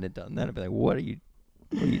 I wouldn't have done that. I'd be like, what are you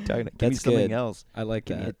talking about? Give me That's something good. else. I like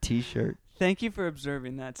Give me a that. T-shirt. Thank you for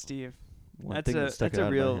observing that, Steve. One That's thing that stuck a out in my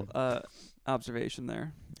real head. observation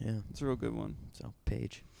there. Yeah. It's a real good one. So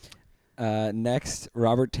Paige. Next,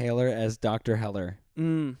 Robert Taylor as Dr. Heller.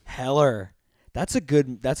 Mm. Heller. That's a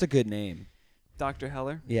good name. Dr.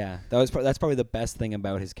 Heller. Yeah, that's probably the best thing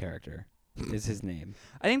about his character is his name.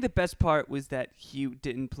 I think the best part was that he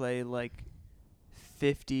didn't play like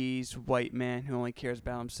 50s white man who only cares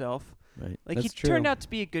about himself. Right. Like That's he turned true. out to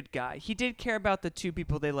be a good guy. He did care about the two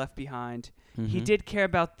people they left behind. He Mhm. did care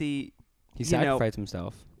about the He you know, sacrificed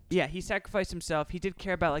himself. Yeah, he sacrificed himself. He did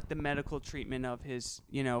care about like the medical treatment of his,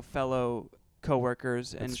 fellow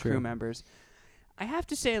coworkers and That's crew true. members. I have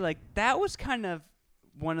to say, like, that was kind of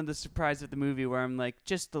one of the surprises of the movie where I'm like,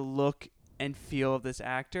 just the look and feel of this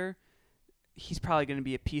actor, he's probably going to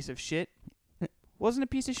be a piece of shit. Wasn't a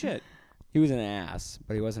piece of shit. He was an ass,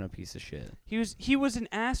 but he wasn't a piece of shit. He was an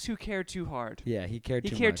ass who cared too hard. Yeah, he cared He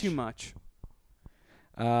too cared much.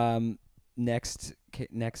 too much. Next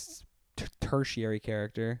tertiary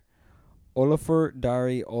character, Olafur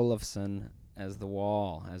Dari Olafsson as the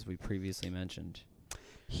Wall, as we previously mentioned.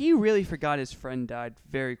 He really forgot his friend died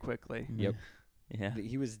very quickly. Yep. Yeah.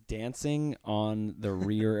 He was dancing on the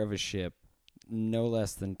rear of a ship no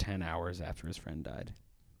less than 10 hours after his friend died.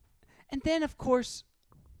 And then, of course,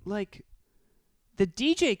 like, the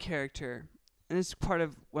DJ character, and this is part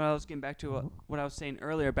of what I was getting back to what I was saying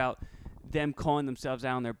earlier about them calling themselves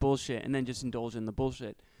out on their bullshit and then just indulge in the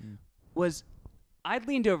bullshit, was I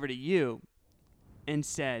leaned over to you and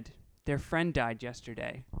said, their friend died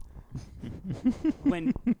yesterday.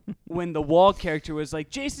 when the Wall character was like,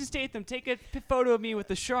 Jason Statham, take a photo of me with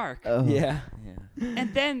the shark. Oh. Yeah.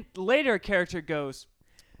 And then later a character goes,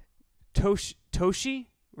 Toshi,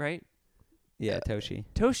 right? Yeah, Toshi.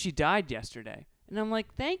 Toshi died yesterday. And I'm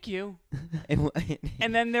like, thank you. And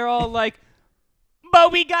And then they're all like,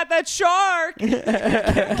 but we got that shark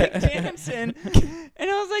dancing. And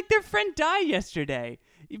I was like, their friend died yesterday.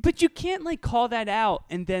 But you can't, like, call that out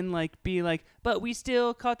and then, like, be like, but we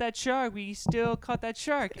still caught that shark. We still caught that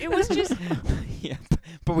shark. It was just... yeah,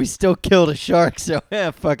 but we still killed a shark, so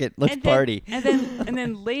yeah, fuck it. Let's and then, party. And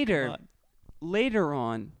then later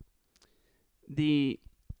on, the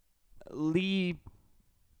Lee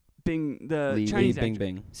Chinese Bing actor,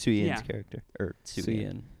 Bing. Su Yin's yeah. character. Or Su Su Yin.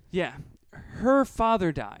 Yin. yeah, her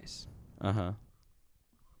father dies. Uh-huh.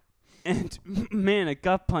 And, man, a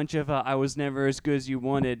gut punch of a I was never as good as you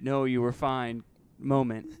wanted, no, you were fine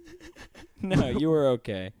moment, No, you were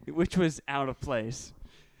okay. which was out of place.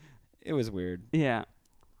 It was weird. Yeah.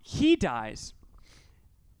 He dies.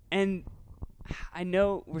 And I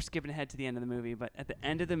know we're skipping ahead to the end of the movie, but at the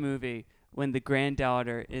end of the movie, when the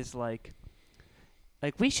granddaughter is like,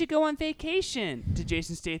 we should go on vacation to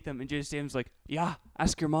Jason Statham, and Jason Statham's like, yeah,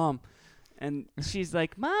 ask your mom. And she's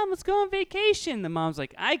like, Mom, let's go on vacation. The mom's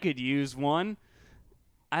like, I could use one.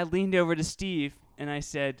 I leaned over to Steve, and I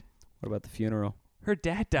said, What about the funeral? her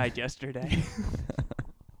dad died yesterday.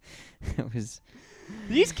 It was...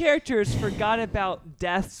 These characters forgot about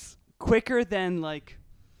deaths quicker than, like...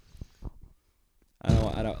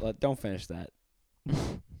 Don't finish that.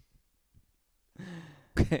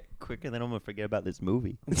 Quicker than I'm gonna forget about this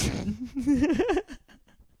movie.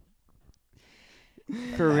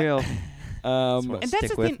 For real. Well, And that's stick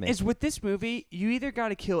the with thing me. is with this movie, you either got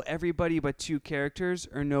to kill everybody but 2 characters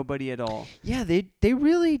or nobody at all. Yeah, they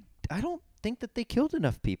really. I don't think that they killed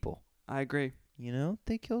enough people. I agree. You know,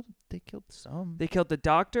 they killed some. They killed the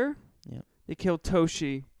doctor. Yep. They killed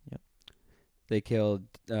Toshi, They killed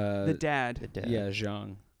the dad, the dad. yeah,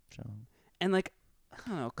 Zhang. John. and like I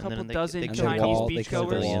don't know, a And couple then they dozen killed the Chinese wall. They killed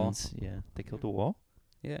the beachgoers. wall. civilians. Yeah, they killed the wall.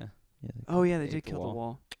 Yeah. Yeah, they Oh yeah, they Ate did the kill the wall.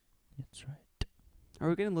 wall. that's right. Are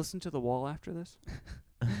we gonna listen to the wall after this?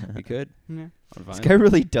 We could. Yeah. On This vinyl. guy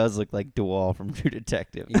really does look like DeWall from True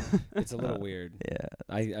Detective. Yeah, it's a little weird. Yeah.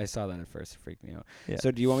 I saw that at first. It freaked me out. Yeah.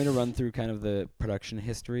 So do you want me to run through kind of the production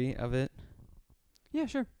history of it? Yeah,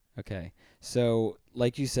 sure. Okay. So,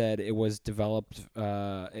 like you said, it was developed,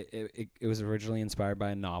 it was originally inspired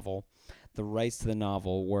by a novel. The rights to the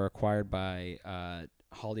novel were acquired by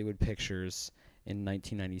Hollywood Pictures in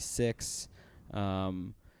 1996.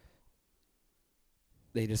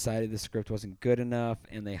 They decided the script wasn't good enough,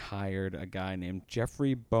 and they hired a guy named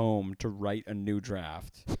Jeffrey Boehm to write a new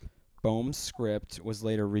draft. Boehm's script was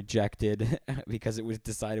later rejected because it was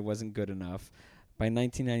decided wasn't good enough. By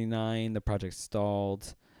 1999, the project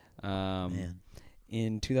stalled. Man.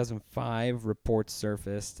 In 2005, reports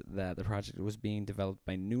surfaced that the project was being developed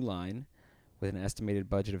by New Line with an estimated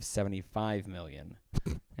budget of $75 million.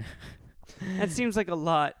 That seems like a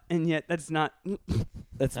lot, and yet that's not.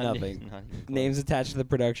 That's nothing. Names attached to the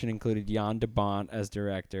production included Jan de Bont as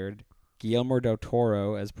director, Guillermo del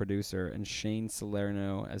Toro as producer, and Shane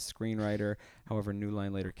Salerno as screenwriter. However, New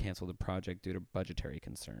Line later canceled the project due to budgetary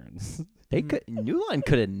concerns. They could. New Line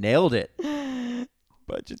could have nailed it.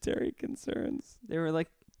 Budgetary concerns. They were like,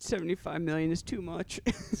 75 million is too much.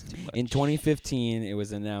 In 2015, it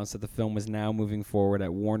was announced that the film was now moving forward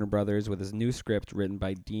at Warner Brothers with his new script written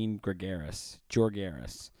by Dean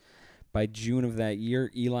Georgaris. By June of that year,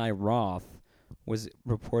 Eli Roth was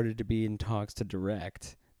reported to be in talks to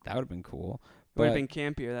direct. That would have been cool. Would have But-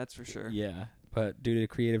 been campier, that's for sure. Yeah, but due to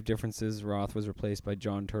creative differences, Roth was replaced by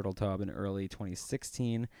John Turteltaub in early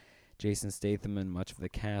 2016. Jason Statham and much of the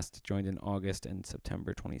cast joined in August and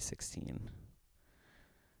September 2016.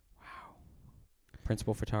 Wow.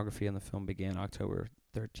 Principal photography on the film began October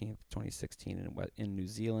 13th, 2016 in New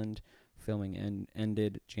Zealand. Filming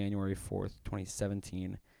ended January 4th,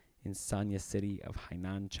 2017 in Sanya City of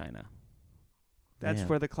Hainan, China. That's Man.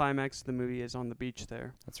 where the climax of the movie is, on the beach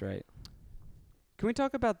there. That's right. Can we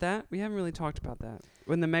talk about that? We haven't really talked about that.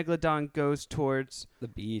 When the Megalodon goes towards The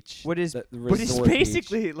beach. what is the what is resort beach.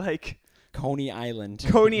 basically like Coney Island.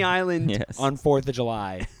 Coney Island. Yes. On 4th of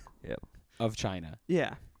July. Yep. Of China.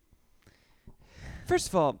 Yeah. First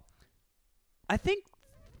of all, I think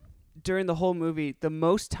during the whole movie, the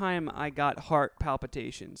most time I got heart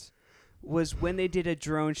palpitations was when they did a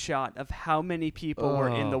drone shot of how many people were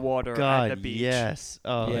in the water God, at the beach. yes.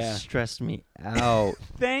 Oh, Yeah. it stressed me out.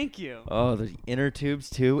 Thank you. Oh, the inner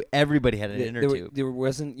tubes too. Everybody had an inner tube. There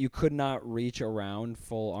wasn't. You could not reach around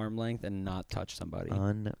full arm length and not touch somebody.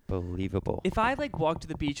 Unbelievable. If I like walked to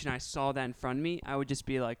the beach and I saw that in front of me, I would just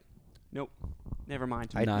be like, nope, never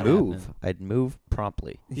mind. I'd Not move. happening. I'd move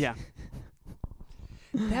promptly. Yeah.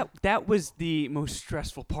 That was the most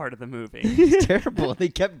stressful part of the movie. It's terrible. They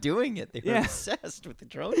kept doing it. They were Yeah. obsessed with the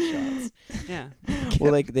drone shots. Yeah.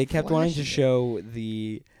 Well, like they kept wanting to flashing it. show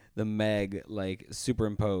the Meg like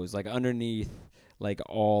superimposed, like underneath, like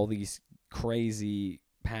all these crazy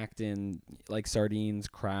packed in like sardines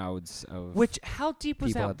crowds of Which, how deep was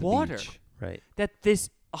people that at the water? beach. Right. That this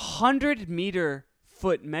 100-meter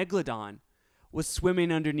foot megalodon was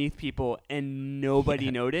swimming underneath people and nobody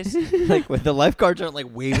noticed. Like when the lifeguards aren't like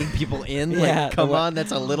waving people in. Yeah, Like, come the on,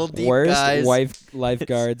 that's a little deep, Worst guys.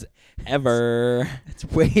 lifeguards ever. It's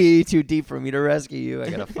way too deep for me to rescue you. I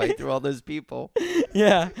gotta fight through all those people.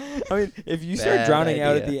 Yeah, I mean, if you start Bad drowning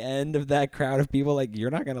out at idea. the end of that crowd of people, like you're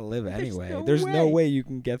not gonna live anyway. no There's no way. way you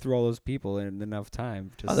can get through all those people in enough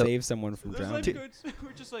time to Although- save someone from Those drowning. lifeguards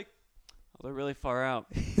were just like, oh, they're really far out.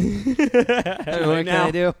 What can now.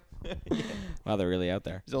 I do? Wow, they're really out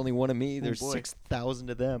there. There's only one of me. There's boy.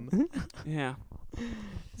 6,000 of them. Yeah.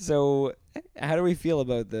 So, how do we feel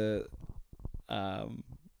about the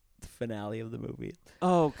finale of the movie?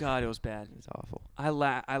 Oh God, it was bad. It's awful. I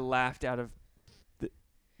laughed out of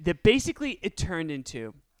the basically it turned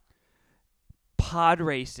into pod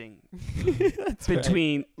racing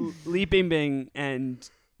between Li Bingbing and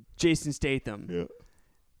Jason Statham. Yeah.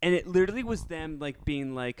 And it literally was them like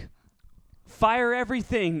being like, fire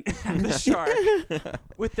everything at the shark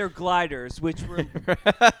with their gliders, which were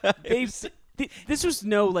they this was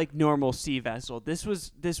no like normal sea vessel. This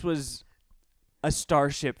was a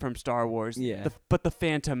starship from Star Wars. Yeah. But the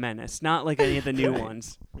Phantom Menace, not like any of the new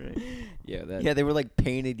ones. Right. Yeah, They were like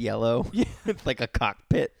painted yellow. Yeah. With like a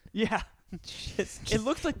cockpit. Yeah. It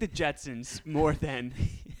looked like the Jetsons more than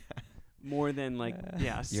like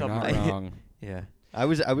you're not submarine. wrong. Yeah. I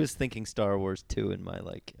was thinking Star Wars 2 in my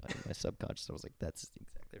my subconscious. I was like, that's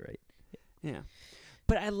exactly right. Yeah.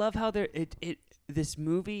 But I love how this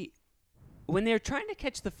movie, when they're trying to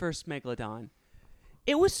catch the first Megalodon,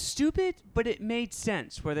 it was stupid, but it made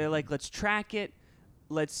sense. Where they're like, let's track it,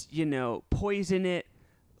 let's poison it,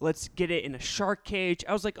 let's get it in a shark cage.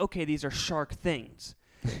 I was like, okay, these are shark things.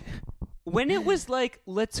 When it was like,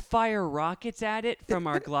 let's fire rockets at it from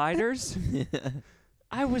our gliders,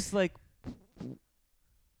 I was like,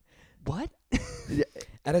 what?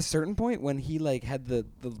 At a certain point, when he like had the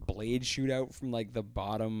blade shoot out from like the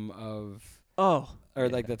bottom of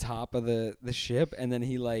like the top of the ship, and then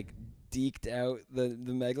he like deked out the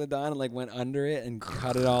Megalodon and like went under it and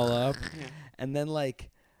cut it all up, and then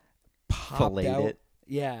like popped Filleted out. it.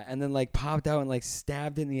 Yeah, and then like popped out and like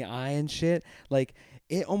stabbed in the eye and shit. Like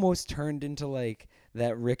it almost turned into like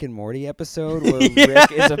that Rick and Morty episode where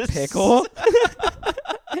Rick is a pickle.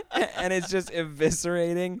 And it's just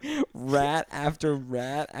eviscerating rat after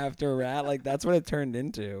rat after rat. Like, that's what it turned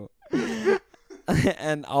into.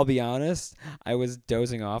 And I'll be honest, I was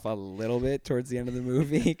dozing off a little bit towards the end of the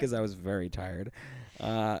movie because I was very tired.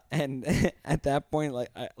 And at that point,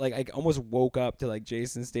 I almost woke up to like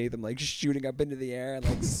Jason Statham like shooting up into the air and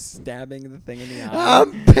like stabbing the thing in the eye.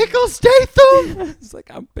 I'm Pickle Statham. It's like,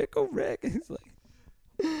 I'm Pickle Rick. It's like,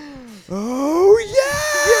 oh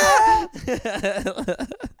yeah!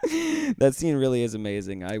 That scene really is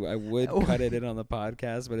amazing. I would cut it in on the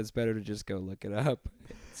podcast, but it's better to just go look it up.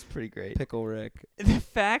 It's pretty great. Pickle Rick. The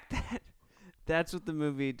fact that that's what the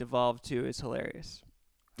movie devolved to is hilarious.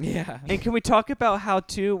 Yeah. And can we talk about how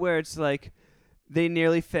too, where it's like they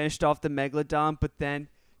nearly finished off the Megalodon, but then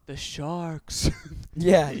the sharks.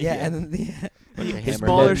 Yeah. And then the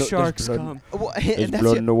smaller sharks come. Well, there's and that's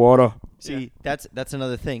blood in the water. See, that's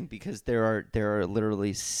another thing because there are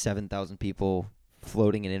literally 7,000 people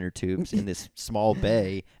floating in inner tubes in this small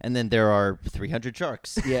bay, and then there are 300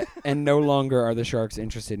 sharks. Yeah, and no longer are the sharks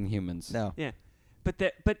interested in humans. No. Yeah,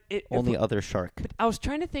 but Only other shark. But I was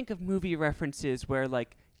trying to think of movie references where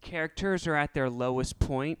like characters are at their lowest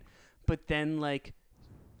point, but then like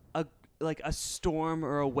a storm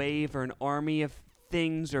or a wave or an army of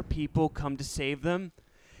things or people come to save them.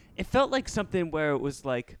 It felt like something where it was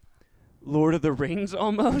like Lord of the Rings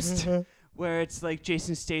almost, where it's like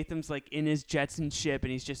Jason Statham's like in his Jetson ship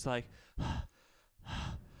and he's just like,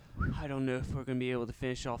 I don't know if we're going to be able to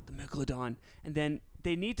finish off the Megalodon. And then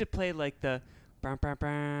they need to play like the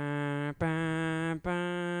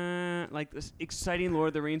like this exciting Lord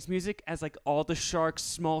of the Rings music as like all the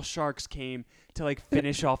small sharks came to like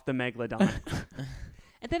finish off the Megalodon.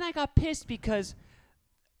 And then I got pissed because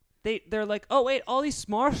they're like, oh wait, all these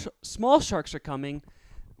small sharks are coming.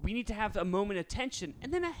 We need to have a moment of tension.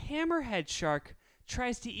 And then a hammerhead shark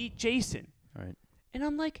tries to eat Jason. All right. And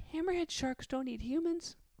I'm like, hammerhead sharks don't eat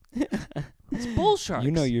humans. It's bull sharks. You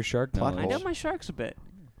know your shark knowledge. I know my sharks a bit.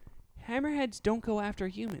 Hammerheads don't go after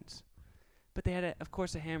humans. But they had, of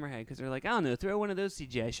course, a hammerhead because they're like, I don't know, throw one of those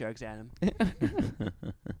CGI sharks at him.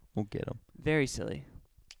 We'll get them. Very silly.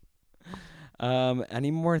 Any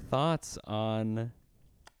more thoughts on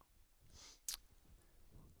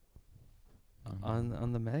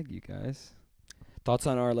the Meg, you guys? Thoughts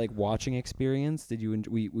on our like watching experience? Did you?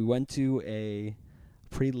 We went to a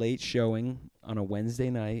pretty late showing on a Wednesday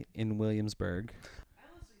night in Williamsburg. I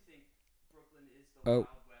honestly think Brooklyn is the Wild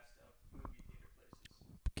West of movie theater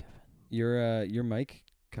places. Your mic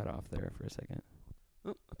cut off there for a second.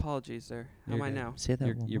 Oh, apologies there. How You're am I good. now? Say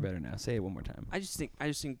that. You're better now. Say it one more time. I just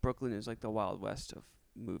think Brooklyn is like the Wild West of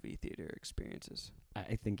movie theater experiences.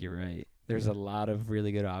 I think you're right. There's a lot of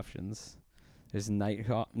really good options. There's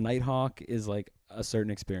Nighthawk is like a certain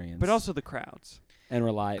experience, But also the crowds. and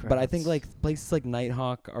reliable. But I think like places like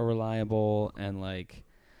Nighthawk are reliable, and like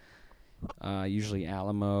usually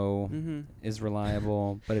Alamo is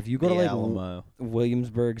reliable. But if you go to like Alamo.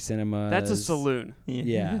 Williamsburg Cinema, That's a saloon.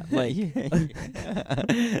 Yeah, like Thank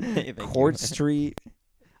Court you. Street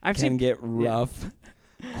I've can seen get rough.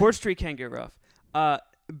 Court Street can get rough.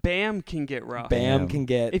 BAM can get rough. Bam can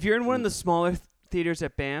get. If you're in one of the smaller theaters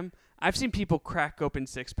at BAM, I've seen people crack open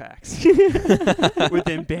 6-packs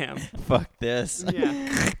within BAM. Fuck this.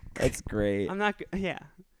 Yeah. That's great. I'm not. Yeah.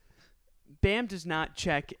 Bam does not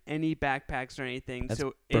check any backpacks or anything. That's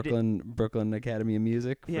so Brooklyn Academy of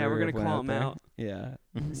Music. Yeah, we're gonna for call everyone them there. out.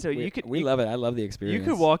 Yeah. So you could We love it. I love the experience.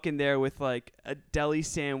 You could walk in there with like a deli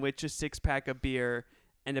sandwich, a 6-pack of beer,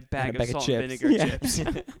 and a bag of salt and vinegar Yeah. chips.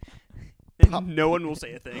 And no one will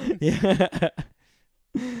say a thing. Yeah.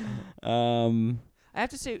 I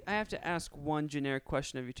have to ask one generic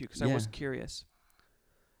question of you two because I was curious.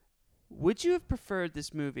 Would you have preferred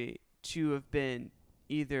this movie to have been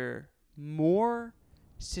either more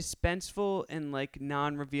suspenseful and like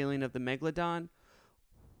non-revealing of the Megalodon,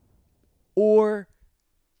 or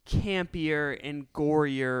campier and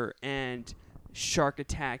gorier and shark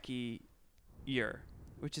attacky-ier,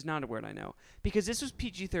 which is not a word I know, because this was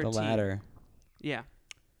PG-13. The latter. Yeah.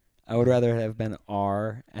 I would rather have been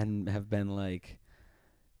R and have been like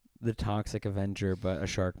the Toxic Avenger, but a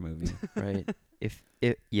shark movie. Right.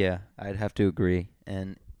 Yeah, I'd have to agree.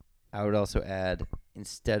 And I would also add,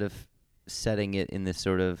 instead of setting it in this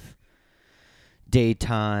sort of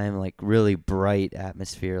daytime, like really bright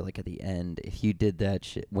atmosphere, like at the end, if you did that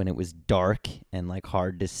shit when it was dark and like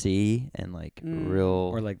hard to see and like real,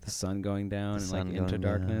 or like the sun going down and like into going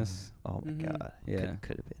darkness. down. Oh my god. Yeah.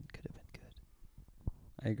 Could have been good.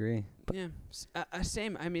 I agree. Yeah.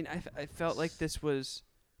 Same. I mean, I felt like this was.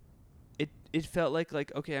 It felt like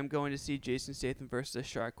okay, I'm going to see Jason Statham versus a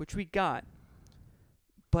shark, which we got,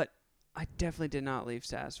 but I definitely did not leave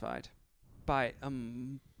satisfied by a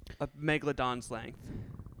megalodon's length.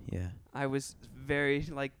 Yeah. I was very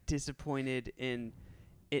disappointed in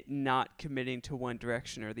it not committing to one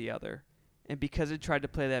direction or the other, and because it tried to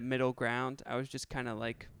play that middle ground, I was just kind of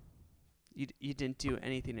like, you didn't do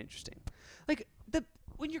anything interesting.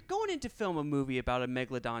 When you're going in to film a movie about a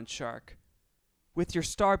megalodon shark, with your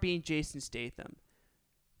star being Jason Statham,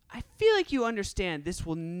 I feel like you understand this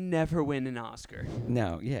will never win an Oscar.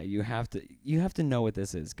 No, yeah, you have to know what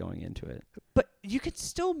this is going into it. But you can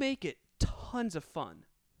still make it tons of fun.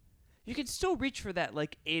 You can still reach for that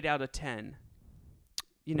 8 out of 10,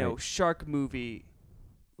 Right. shark movie,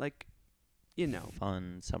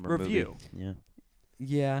 fun summer review. movie. Yeah.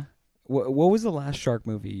 Yeah. What was the last shark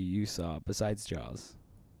movie you saw besides Jaws?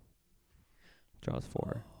 Jaws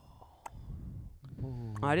 4.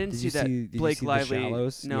 I didn't Did see you that see- did you Blake see The Lively.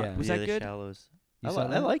 Shallows? No, Yeah. was Yeah, that The good? Shallows. You I saw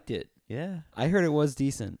that? liked it. Yeah. I heard it was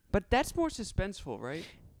decent. But that's more suspenseful, right?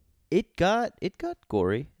 It got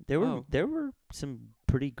gory. There Oh. were some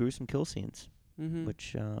pretty gruesome kill scenes, Mm-hmm.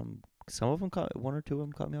 which some of them one or two of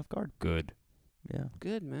them caught me off guard. Good. Yeah,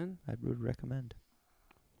 Good, man. I would recommend.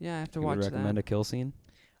 Yeah, I have to You watch would recommend that. a kill scene?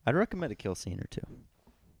 I'd recommend a kill scene or two.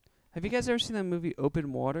 Have you guys ever seen that movie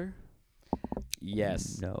Open Water?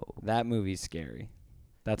 Yes. No. That movie's scary.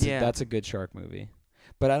 That's Yeah. that's a good shark movie.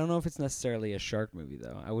 But I don't know if it's necessarily a shark movie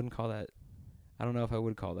though. I don't know if I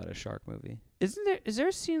would call that a shark movie. Is there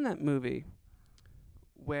a scene in that movie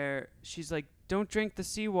where she's like, "Don't drink the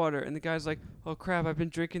seawater," and the guy's like, "Oh crap, I've been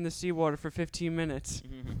drinking the seawater for 15 minutes."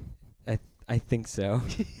 I think so.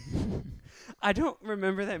 I don't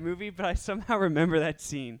remember that movie, but I somehow remember that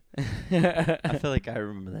scene. I feel like I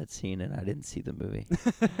remember that scene and I didn't see the movie.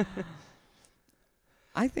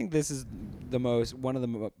 I think this is one of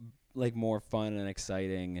the more fun and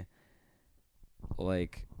exciting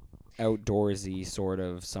outdoorsy sort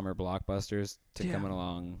of summer blockbusters to Yeah. coming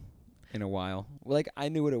along in a while. I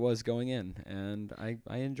knew what it was going in and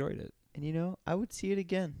I enjoyed it. And I would see it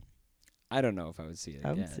again. I don't know if I would see it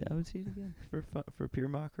again. I would see it again for fun, for pure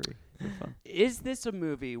mockery, for fun. Is this a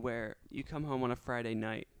movie where you come home on a Friday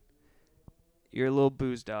night, you're a little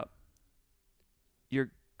boozed up,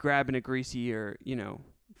 you're grabbing a greasy or,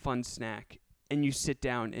 fun snack, and you sit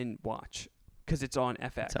down and watch because it's on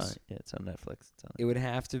FX? It's on Netflix. It's on. It would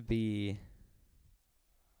have to be.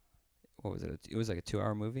 What was it? It was like a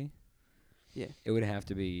 2-hour movie. Yeah. It would have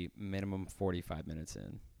to be minimum 45 minutes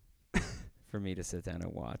in for me to sit down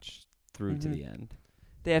and watch through to Mhm. the end.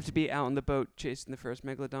 They have to be out on the boat chasing the first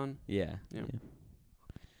megalodon. Yeah. Yeah.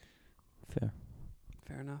 Fair.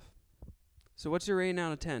 Fair enough. So what's your rating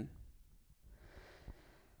out of 10?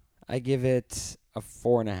 I give it a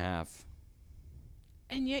 4.5.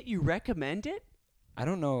 And yet you recommend it? I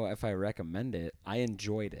don't know if I recommend it. I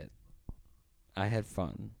enjoyed it. I had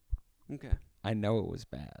fun. Okay. I know it was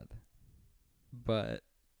bad, but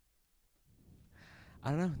I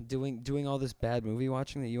don't know. Doing all this bad movie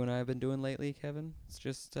watching that you and I have been doing lately, Kevin. It's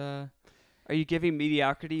just Are you giving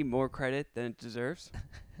mediocrity more credit than it deserves?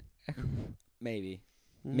 maybe.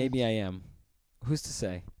 Mm. Maybe I am. Who's to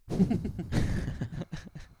say?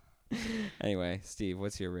 Anyway, Steve,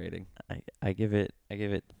 what's your rating? I give it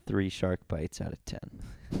 3 shark bites out of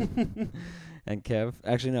 10. And Kev?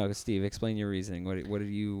 Actually, no, Steve, explain your reasoning. What do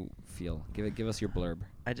you feel? Give us your blurb.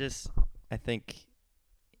 I think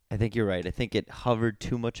you're right. I think it hovered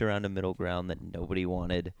too much around a middle ground that nobody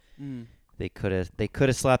wanted. They could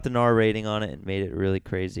have slapped an R rating on it and made it really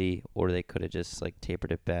crazy, or they could have just like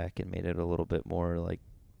tapered it back and made it a little bit more like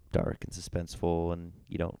dark and suspenseful, and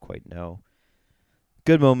you don't quite know.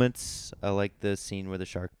 Good moments. I like the scene where the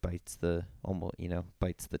shark bites the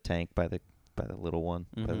tank by the little one,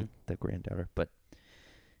 by the granddaughter. But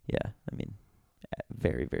yeah, I mean,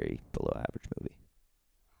 very, very below average movie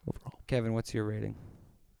overall. Kevin, what's your rating?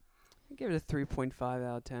 I give it a 3.5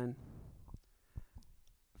 out of 10.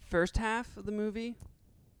 First half of the movie,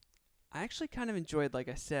 I actually kind of enjoyed, like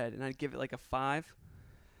I said, and I'd give it like a 5.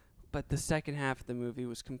 But the second half of the movie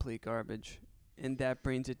was complete garbage, and that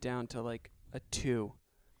brings it down to like a 2.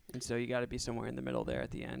 And so you got to be somewhere in the middle there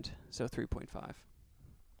at the end. So 3.5.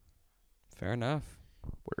 Fair enough.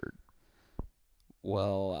 Word.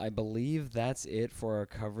 Well, I believe that's it for our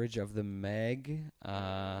coverage of the Meg.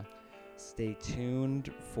 Stay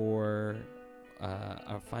tuned for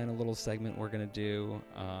our final little segment we're going to do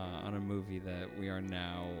on a movie that we are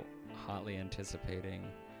now hotly anticipating.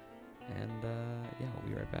 And, yeah, we'll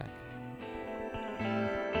be right back.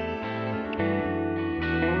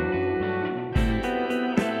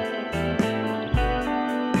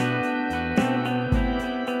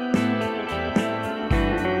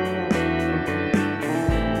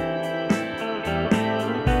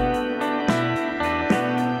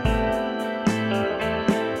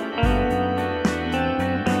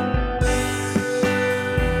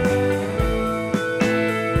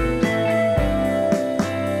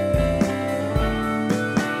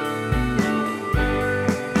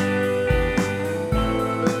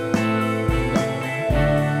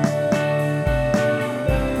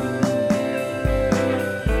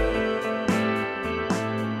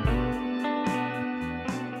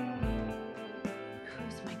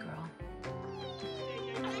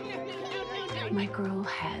 My girl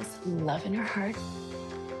has love in her heart,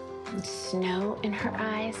 and snow in her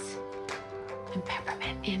eyes, and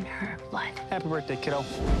peppermint in her blood. Happy birthday, kiddo.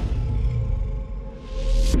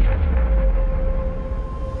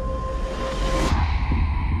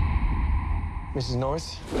 Mrs.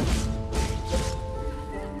 North,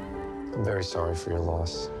 I'm very sorry for your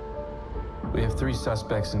loss. We have 3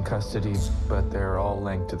 suspects in custody, but they're all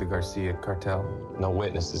linked to the Garcia cartel. No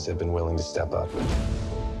witnesses have been willing to step up.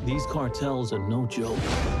 These cartels are no joke.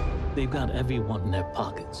 They've got everyone in their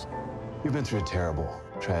pockets. You've been through a terrible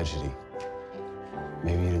tragedy.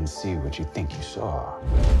 Maybe you didn't see what you think you saw.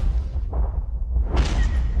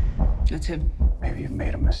 That's him. Maybe you've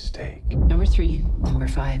made a mistake. Number 3, number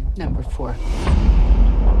 5, number 4.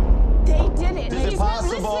 They did it. Is it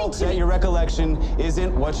possible that your recollection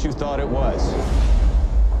isn't what you thought it was?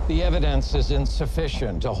 The evidence is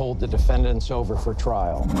insufficient to hold the defendants over for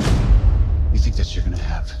trial. You think that you're gonna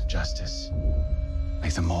have justice?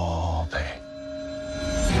 Make them all pay.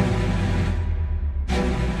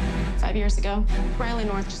 5 years ago, Riley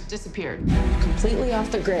North just disappeared. Completely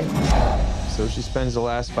off the grid. So she spends the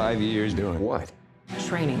last 5 years doing what?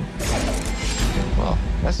 Training. Well,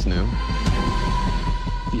 that's new.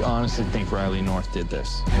 You honestly think Riley North did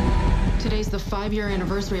this? Today's the 5-year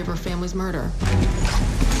anniversary of her family's murder.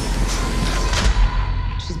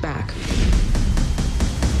 She's back.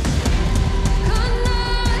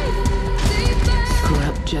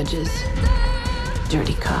 Corrupt judges,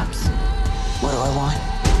 dirty cops. What do I want?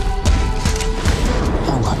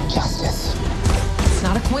 I want justice. It's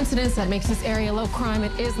not a coincidence that makes this area low crime.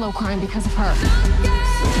 It is low crime because of her.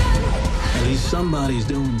 At least somebody's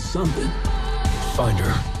doing something. Find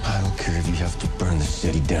her. I don't care if you have to burn the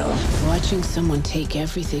city down. Watching someone take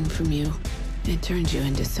everything from you, it turns you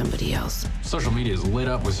into somebody else. Social media is lit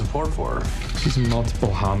up with support for her. She's a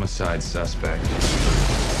multiple homicide suspect.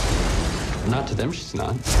 Not to them, she's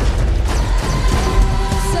not.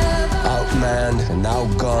 Outmanned and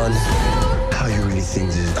outgunned. How you really think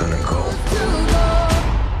this is gonna go?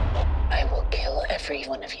 I will kill every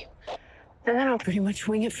one of you. And then I'll pretty much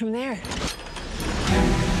wing it from there.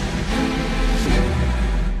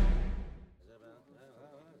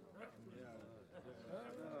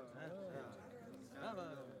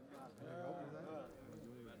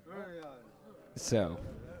 So,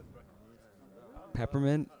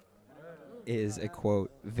 Peppermint is a,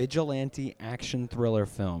 quote, vigilante action thriller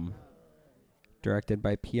film directed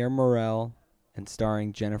by Pierre Morel and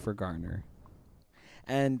starring Jennifer Garner.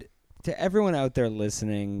 And to everyone out there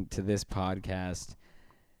listening to this podcast,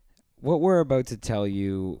 what we're about to tell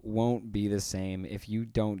you won't be the same if you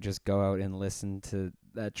don't just go out and listen to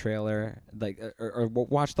that trailer, like, or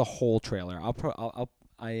watch the whole trailer.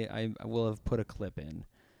 I will have put a clip in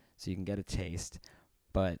so you can get a taste.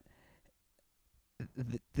 But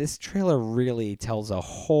this trailer really tells a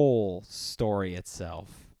whole story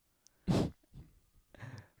itself.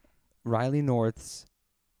 Riley North's,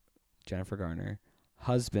 Jennifer Garner,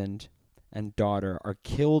 husband and daughter are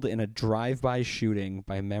killed in a drive-by shooting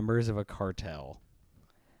by members of a cartel.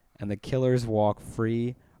 And the killers walk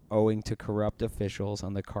free owing to corrupt officials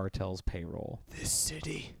on the cartel's payroll. This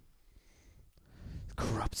city.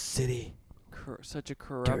 Corrupt city. Such a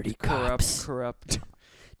corrupt, Dirty cops. corrupt,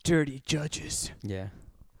 dirty judges. Yeah.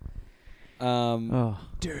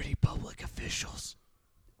 Dirty public officials.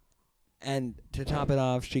 And to top it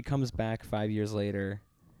off, she comes back 5 years later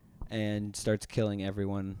and starts killing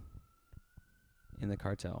everyone in the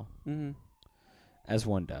cartel. Mm-hmm. As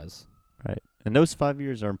one does. Right. And those 5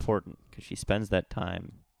 years are important because she spends that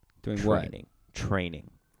time doing training.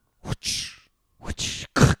 Training.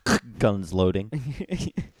 Guns loading.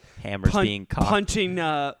 Hammers being cocked.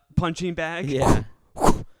 Punching bag. Yeah.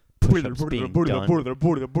 Push-ups being done.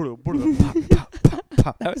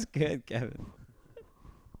 That was good, Kevin.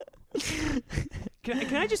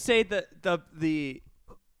 Can I just say that the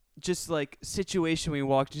just like situation we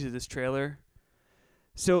walked into this trailer?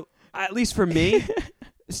 So at least for me,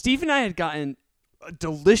 Steve and I had gotten a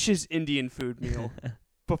delicious Indian food meal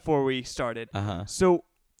before we started. Uh-huh. So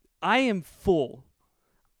I am full.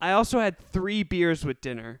 I also had 3 beers with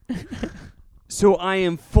dinner. So I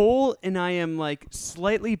am full and I am like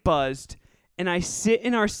slightly buzzed, and I sit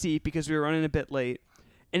in our seat because we were running a bit late,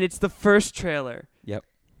 and it's the first trailer. Yep.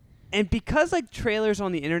 And because like trailers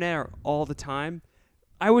on the internet are all the time,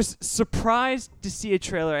 I was surprised to see a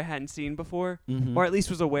trailer I hadn't seen before, Mhm. or at least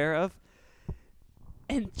was aware of.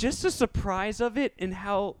 And just the surprise of it and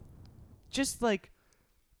how just like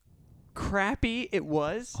crappy it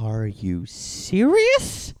was. Are you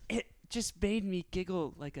serious? It just made me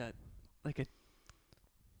giggle like a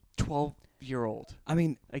 12-year-old. I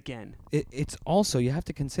mean, again. It's also, you have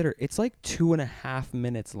to consider, it's like 2.5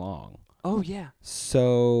 minutes long. Oh, yeah.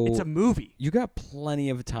 So It's a movie. You got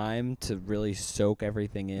plenty of time to really soak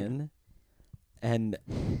everything in. And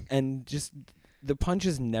just the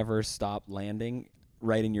punches never stop landing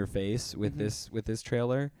right in your face with this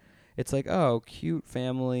trailer. It's like, oh, cute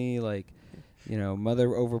family, like, you know, mother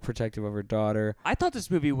overprotective of her daughter. I thought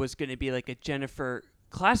this movie was going to be like a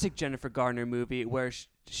classic Jennifer Garner movie where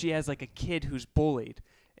she has like a kid who's bullied,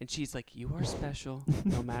 and she's like, you are special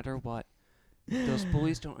no matter what. Those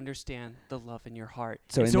bullies don't understand the love in your heart.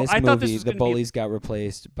 So in this movie, the bullies got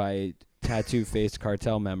replaced by tattoo-faced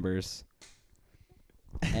cartel members.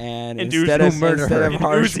 And instead of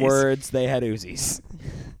harsh words, they had Uzis.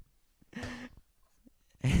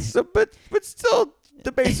 So, but still,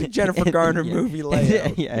 the basic Jennifer Garner movie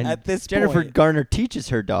layout. At this Jennifer point. Garner teaches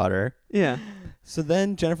her daughter. Yeah. So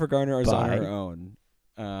then Jennifer Garner is on her own.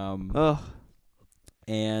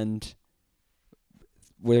 And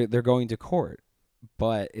they're going to court.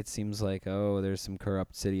 But it seems like, there's some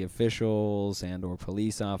corrupt city officials and or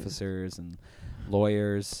police officers and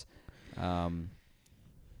lawyers on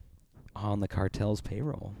the cartel's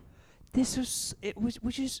payroll. Which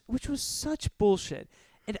was such bullshit.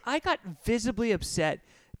 And I got visibly upset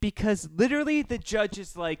because literally the judge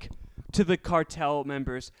is like to the cartel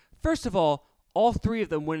members, first of all 3 of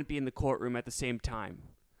them wouldn't be in the courtroom at the same time.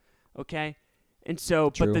 Okay? And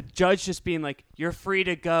so, True. but the judge just being like, you're free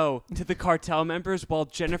to go to the cartel members while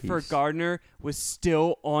Jennifer Gardner was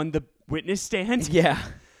still on the witness stand. Yeah.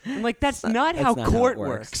 I'm like, that's not how not how court it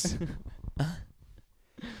works.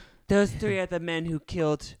 Those 3 are the men who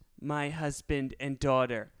killed my husband and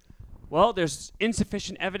daughter. Well, there's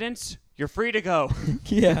insufficient evidence. You're free to go.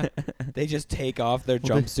 Yeah. They just take off their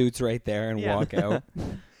jumpsuits right there and walk out.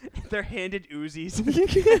 They're handed Uzis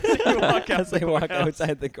as they walk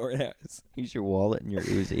outside the courthouse. Use your wallet and your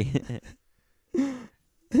Uzi.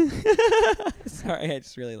 Sorry, I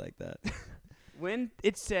just really like that. When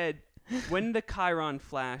it said, when the Chiron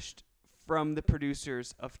flashed from the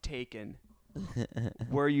producers of Taken,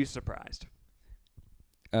 were you surprised?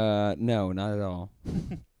 No, not at all.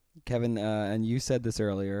 Kevin, and you said this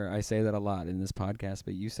earlier. I say that a lot in this podcast,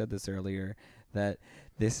 but you said this earlier that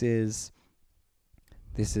this is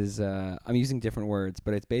I'm using different words,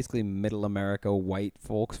 but it's basically middle America white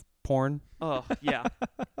folks porn. Oh, yeah.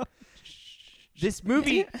 This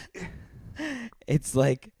movie, it's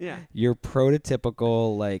like your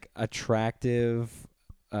prototypical like attractive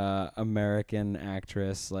American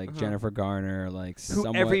actress like Jennifer Garner, like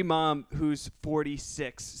who every mom who's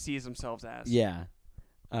 46 sees themselves as. Yeah.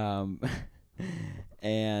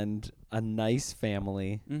 And a nice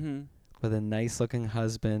family with a nice looking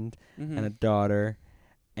husband and a daughter,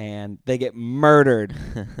 and they get murdered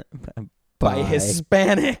by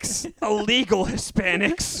Hispanics. Illegal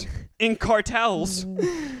Hispanics in cartels.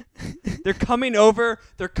 They're coming over.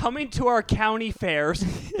 They're coming to our county fairs.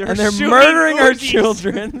 And they're shooting murdering our Uzis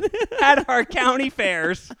children. at our county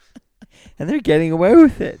fairs. And they're getting away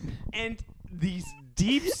with it. And these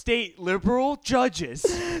deep state liberal judges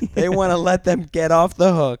They want to let them get off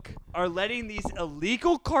the hook. are letting these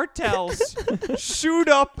illegal cartels shoot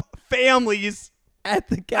up families At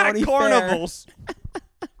the county at carnivals.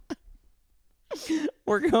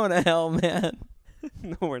 We're going to hell, man.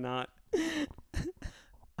 No, we're not.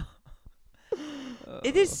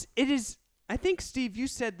 It is. I think, Steve, you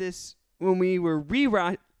said this when we were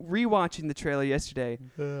rewatching the trailer yesterday,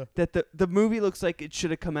 that the movie looks like it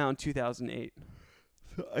should have come out in 2008.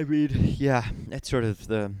 I mean, yeah, that's sort of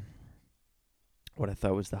what I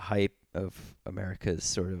thought was the hype of America's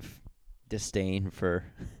sort of disdain for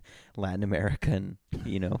Latin American,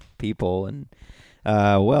 people, and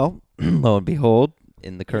well, lo and behold,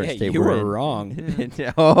 in the current state you we're were in,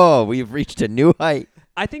 wrong. Oh, we've reached a new height.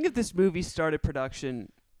 I think if this movie started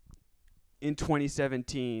production in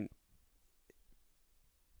 2017,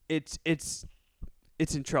 it's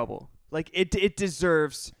in trouble. Like it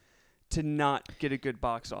deserves to not get a good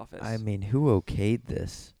box office. I mean, who okayed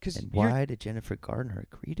this? 'Cause And you're- why did Jennifer Garner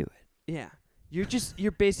agree to it? Yeah.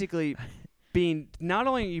 You're basically being, not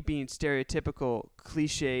only are you being stereotypical,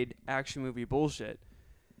 cliched action movie bullshit,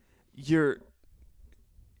 you're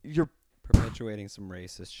Perpetuating some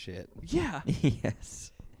racist shit. yeah.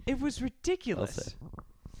 Yes. It was ridiculous.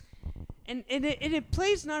 And it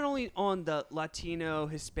plays not only on the Latino,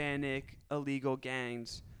 Hispanic, illegal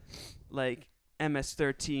gangs like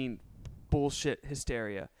MS-13 bullshit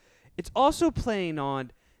hysteria. It's also playing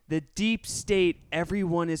on the deep state.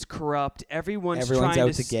 Everyone is corrupt. Everyone's trying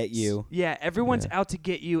out to get you. Yeah, everyone's out to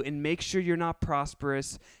get you and make sure you're not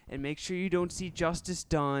prosperous and make sure you don't see justice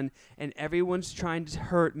done. And everyone's trying to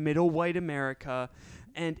hurt middle white America.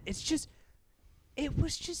 And it's just,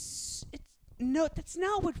 no, that's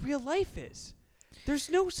not what real life is. There's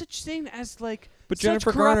no such thing as But such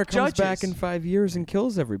Jennifer corrupt Garner comes judges. back in 5 years and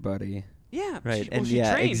kills everybody. Yeah, Right, well, and she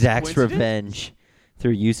trains. exacts Coincidence? revenge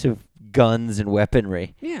through use of guns and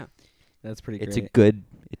weaponry. Yeah, That's pretty It's great. a good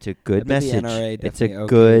I bet the message. NRA It's a definitely okayed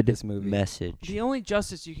good this movie. message. the only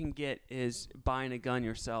justice you can get is buying a gun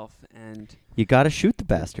yourself, and You got to shoot the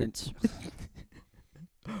bastards.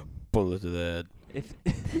 Bullet to the head.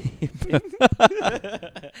 if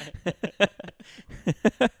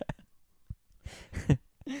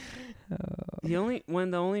the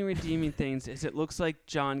only redeeming things is it looks like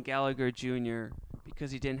John Gallagher Jr.,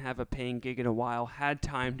 because he didn't have a paying gig in a while, had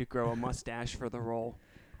time to grow a mustache for the role.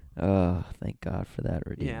 Oh, thank God for that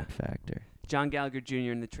redeeming Yeah. factor. John Gallagher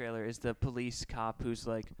Jr. in the trailer is the police cop who's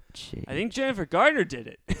like, Gee. I think Jennifer Garner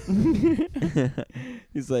did it.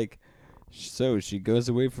 He's like, so she goes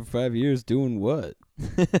away for 5 years doing what?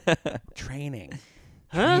 Training.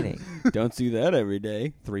 Huh? Training. Don't see that every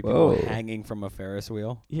day. 3 Whoa. people hanging from a Ferris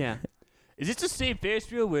wheel. Yeah. Is this the same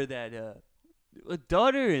Ferris wheel where that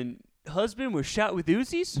daughter and husband were shot with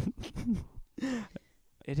Uzis?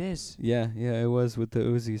 It is. Yeah, it was with the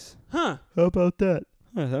Uzis. Huh. How about that?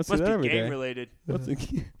 Huh, don't see Must that be every gang day. related.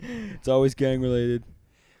 It's always gang related.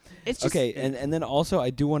 It's just, Okay, and then also I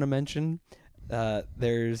do want to mention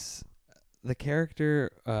there's the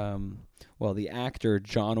character, the actor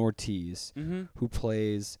John Ortiz, Mhm. who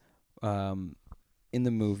plays in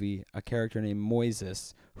the movie a character named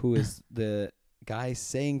Moises, who is the guy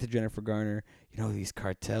saying to Jennifer Garner, these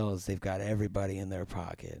cartels, they've got everybody in their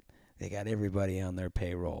pocket. They got everybody on their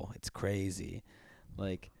payroll. It's crazy.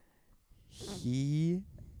 Like, he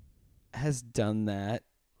has done that,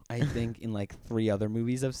 I think, in like 3 other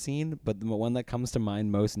movies I've seen, but the one that comes to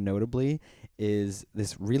mind most notably is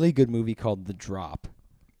this really good movie called The Drop,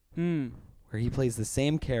 where he plays the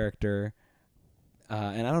same character,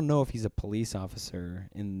 and I don't know if he's a police officer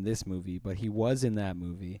in this movie, but he was in that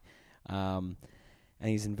movie, and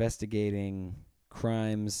he's investigating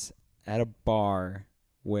crimes at a bar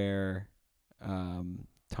where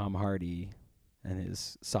Tom Hardy and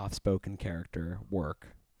his soft-spoken character work,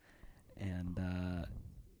 and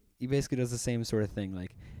he basically does the same sort of thing,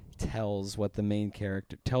 like tells the main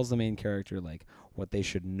character like what they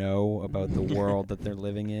should know about the world that they're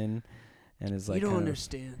living in, and is like, you don't kind of-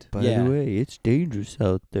 understand. By the way, it's dangerous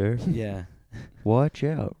out there. Yeah. Watch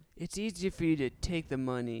out. It's easier for you to take the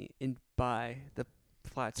money and buy the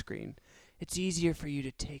flat screen. It's easier for you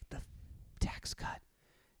to take the tax cut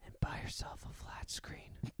and buy yourself a flat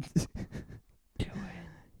screen. Do it.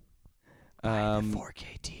 Buy the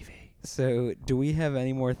 4K TV. So, do we have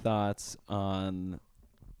any more thoughts on?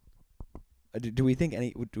 Do we think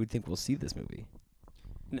we'll see this movie?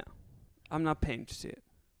 No. I'm not paying to see it.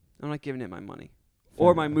 I'm not giving it my money.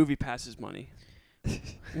 Or my Movie Pass's money.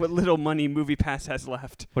 What little money Movie Pass has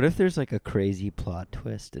left. What if there's like a crazy plot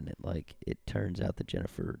twist and it turns out that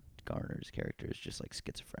Jennifer Garner's character is just like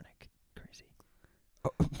schizophrenic? Crazy.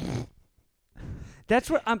 That's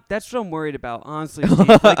what I'm worried about, honestly,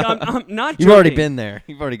 Steve. Like I'm not joking. You've already been there.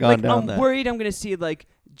 You've already gone down that. I'm worried I'm gonna see like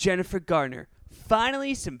Jennifer Garner.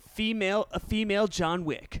 Finally a female John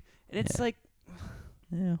Wick. And it's like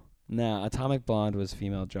yeah. Nah, Atomic Blonde was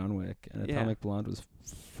female John Wick, and Atomic Blonde was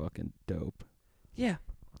fucking dope. Yeah.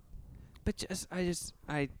 But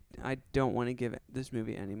I don't want to give this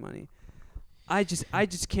movie any money. I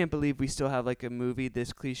just can't believe we still have like a movie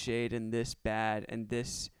this cliched and this bad and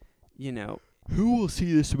this, you know. Who will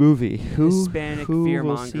see this movie? Hispanic who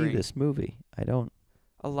fear-mongering. will see this movie? I don't.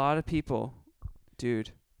 A lot of people,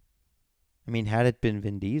 dude. I mean, had it been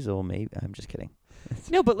Vin Diesel, maybe. I'm just kidding.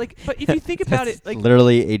 No, but if you think about it, like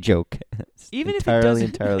literally a joke. Even if it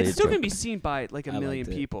doesn't, it's still gonna be seen by like a million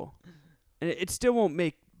people, and it still won't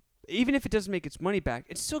make. Even if it doesn't make its money back,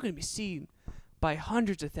 it's still gonna be seen by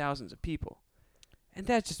hundreds of thousands of people, and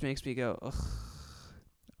that just makes me go, ugh.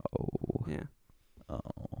 Oh. Yeah.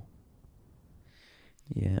 Oh.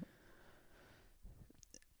 Yeah.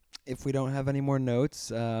 If we don't have any more notes,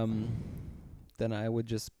 then I would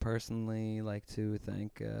just personally like to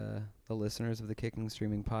thank the listeners of the Kicking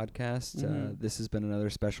Streaming Podcast. This has been another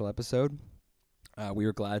special episode. We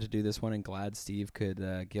were glad to do this one and glad Steve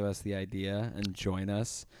could give us the idea and join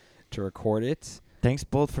us to record it. Thanks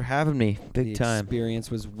both for having me. Big time. The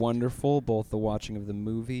experience was wonderful, both the watching of the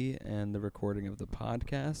movie and the recording of the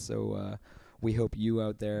podcast. So we hope you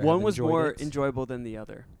out there One was enjoyed more it. enjoyable than the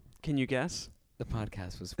other. Can you guess? The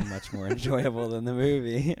podcast was much more enjoyable than the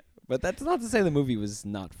movie. But that's not to say the movie was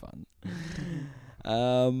not fun.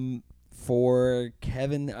 For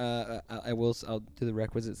Kevin, I'll do the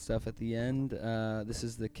requisite stuff at the end. This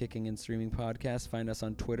is the Kicking and Streaming Podcast. Find us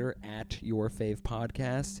on Twitter at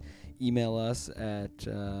YourFavePodcast. Email us at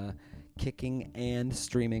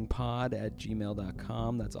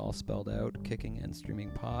kickingandstreamingpod@gmail.com. That's all spelled out,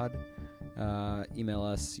 kickingandstreamingpod. Email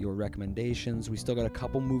us your recommendations. We still got a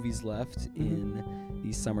couple movies left in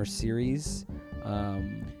the summer series.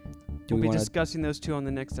 We'll be discussing those two on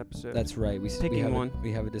the next episode. That's right. We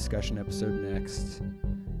have a discussion episode next,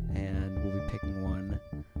 and we'll be picking one.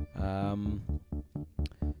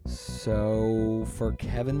 So for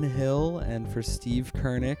Kevin Hill and for Steve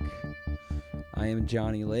Kernick, I am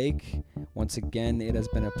Johnny Lake. Once again, it has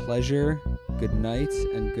been a pleasure. Good night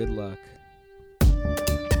and good luck.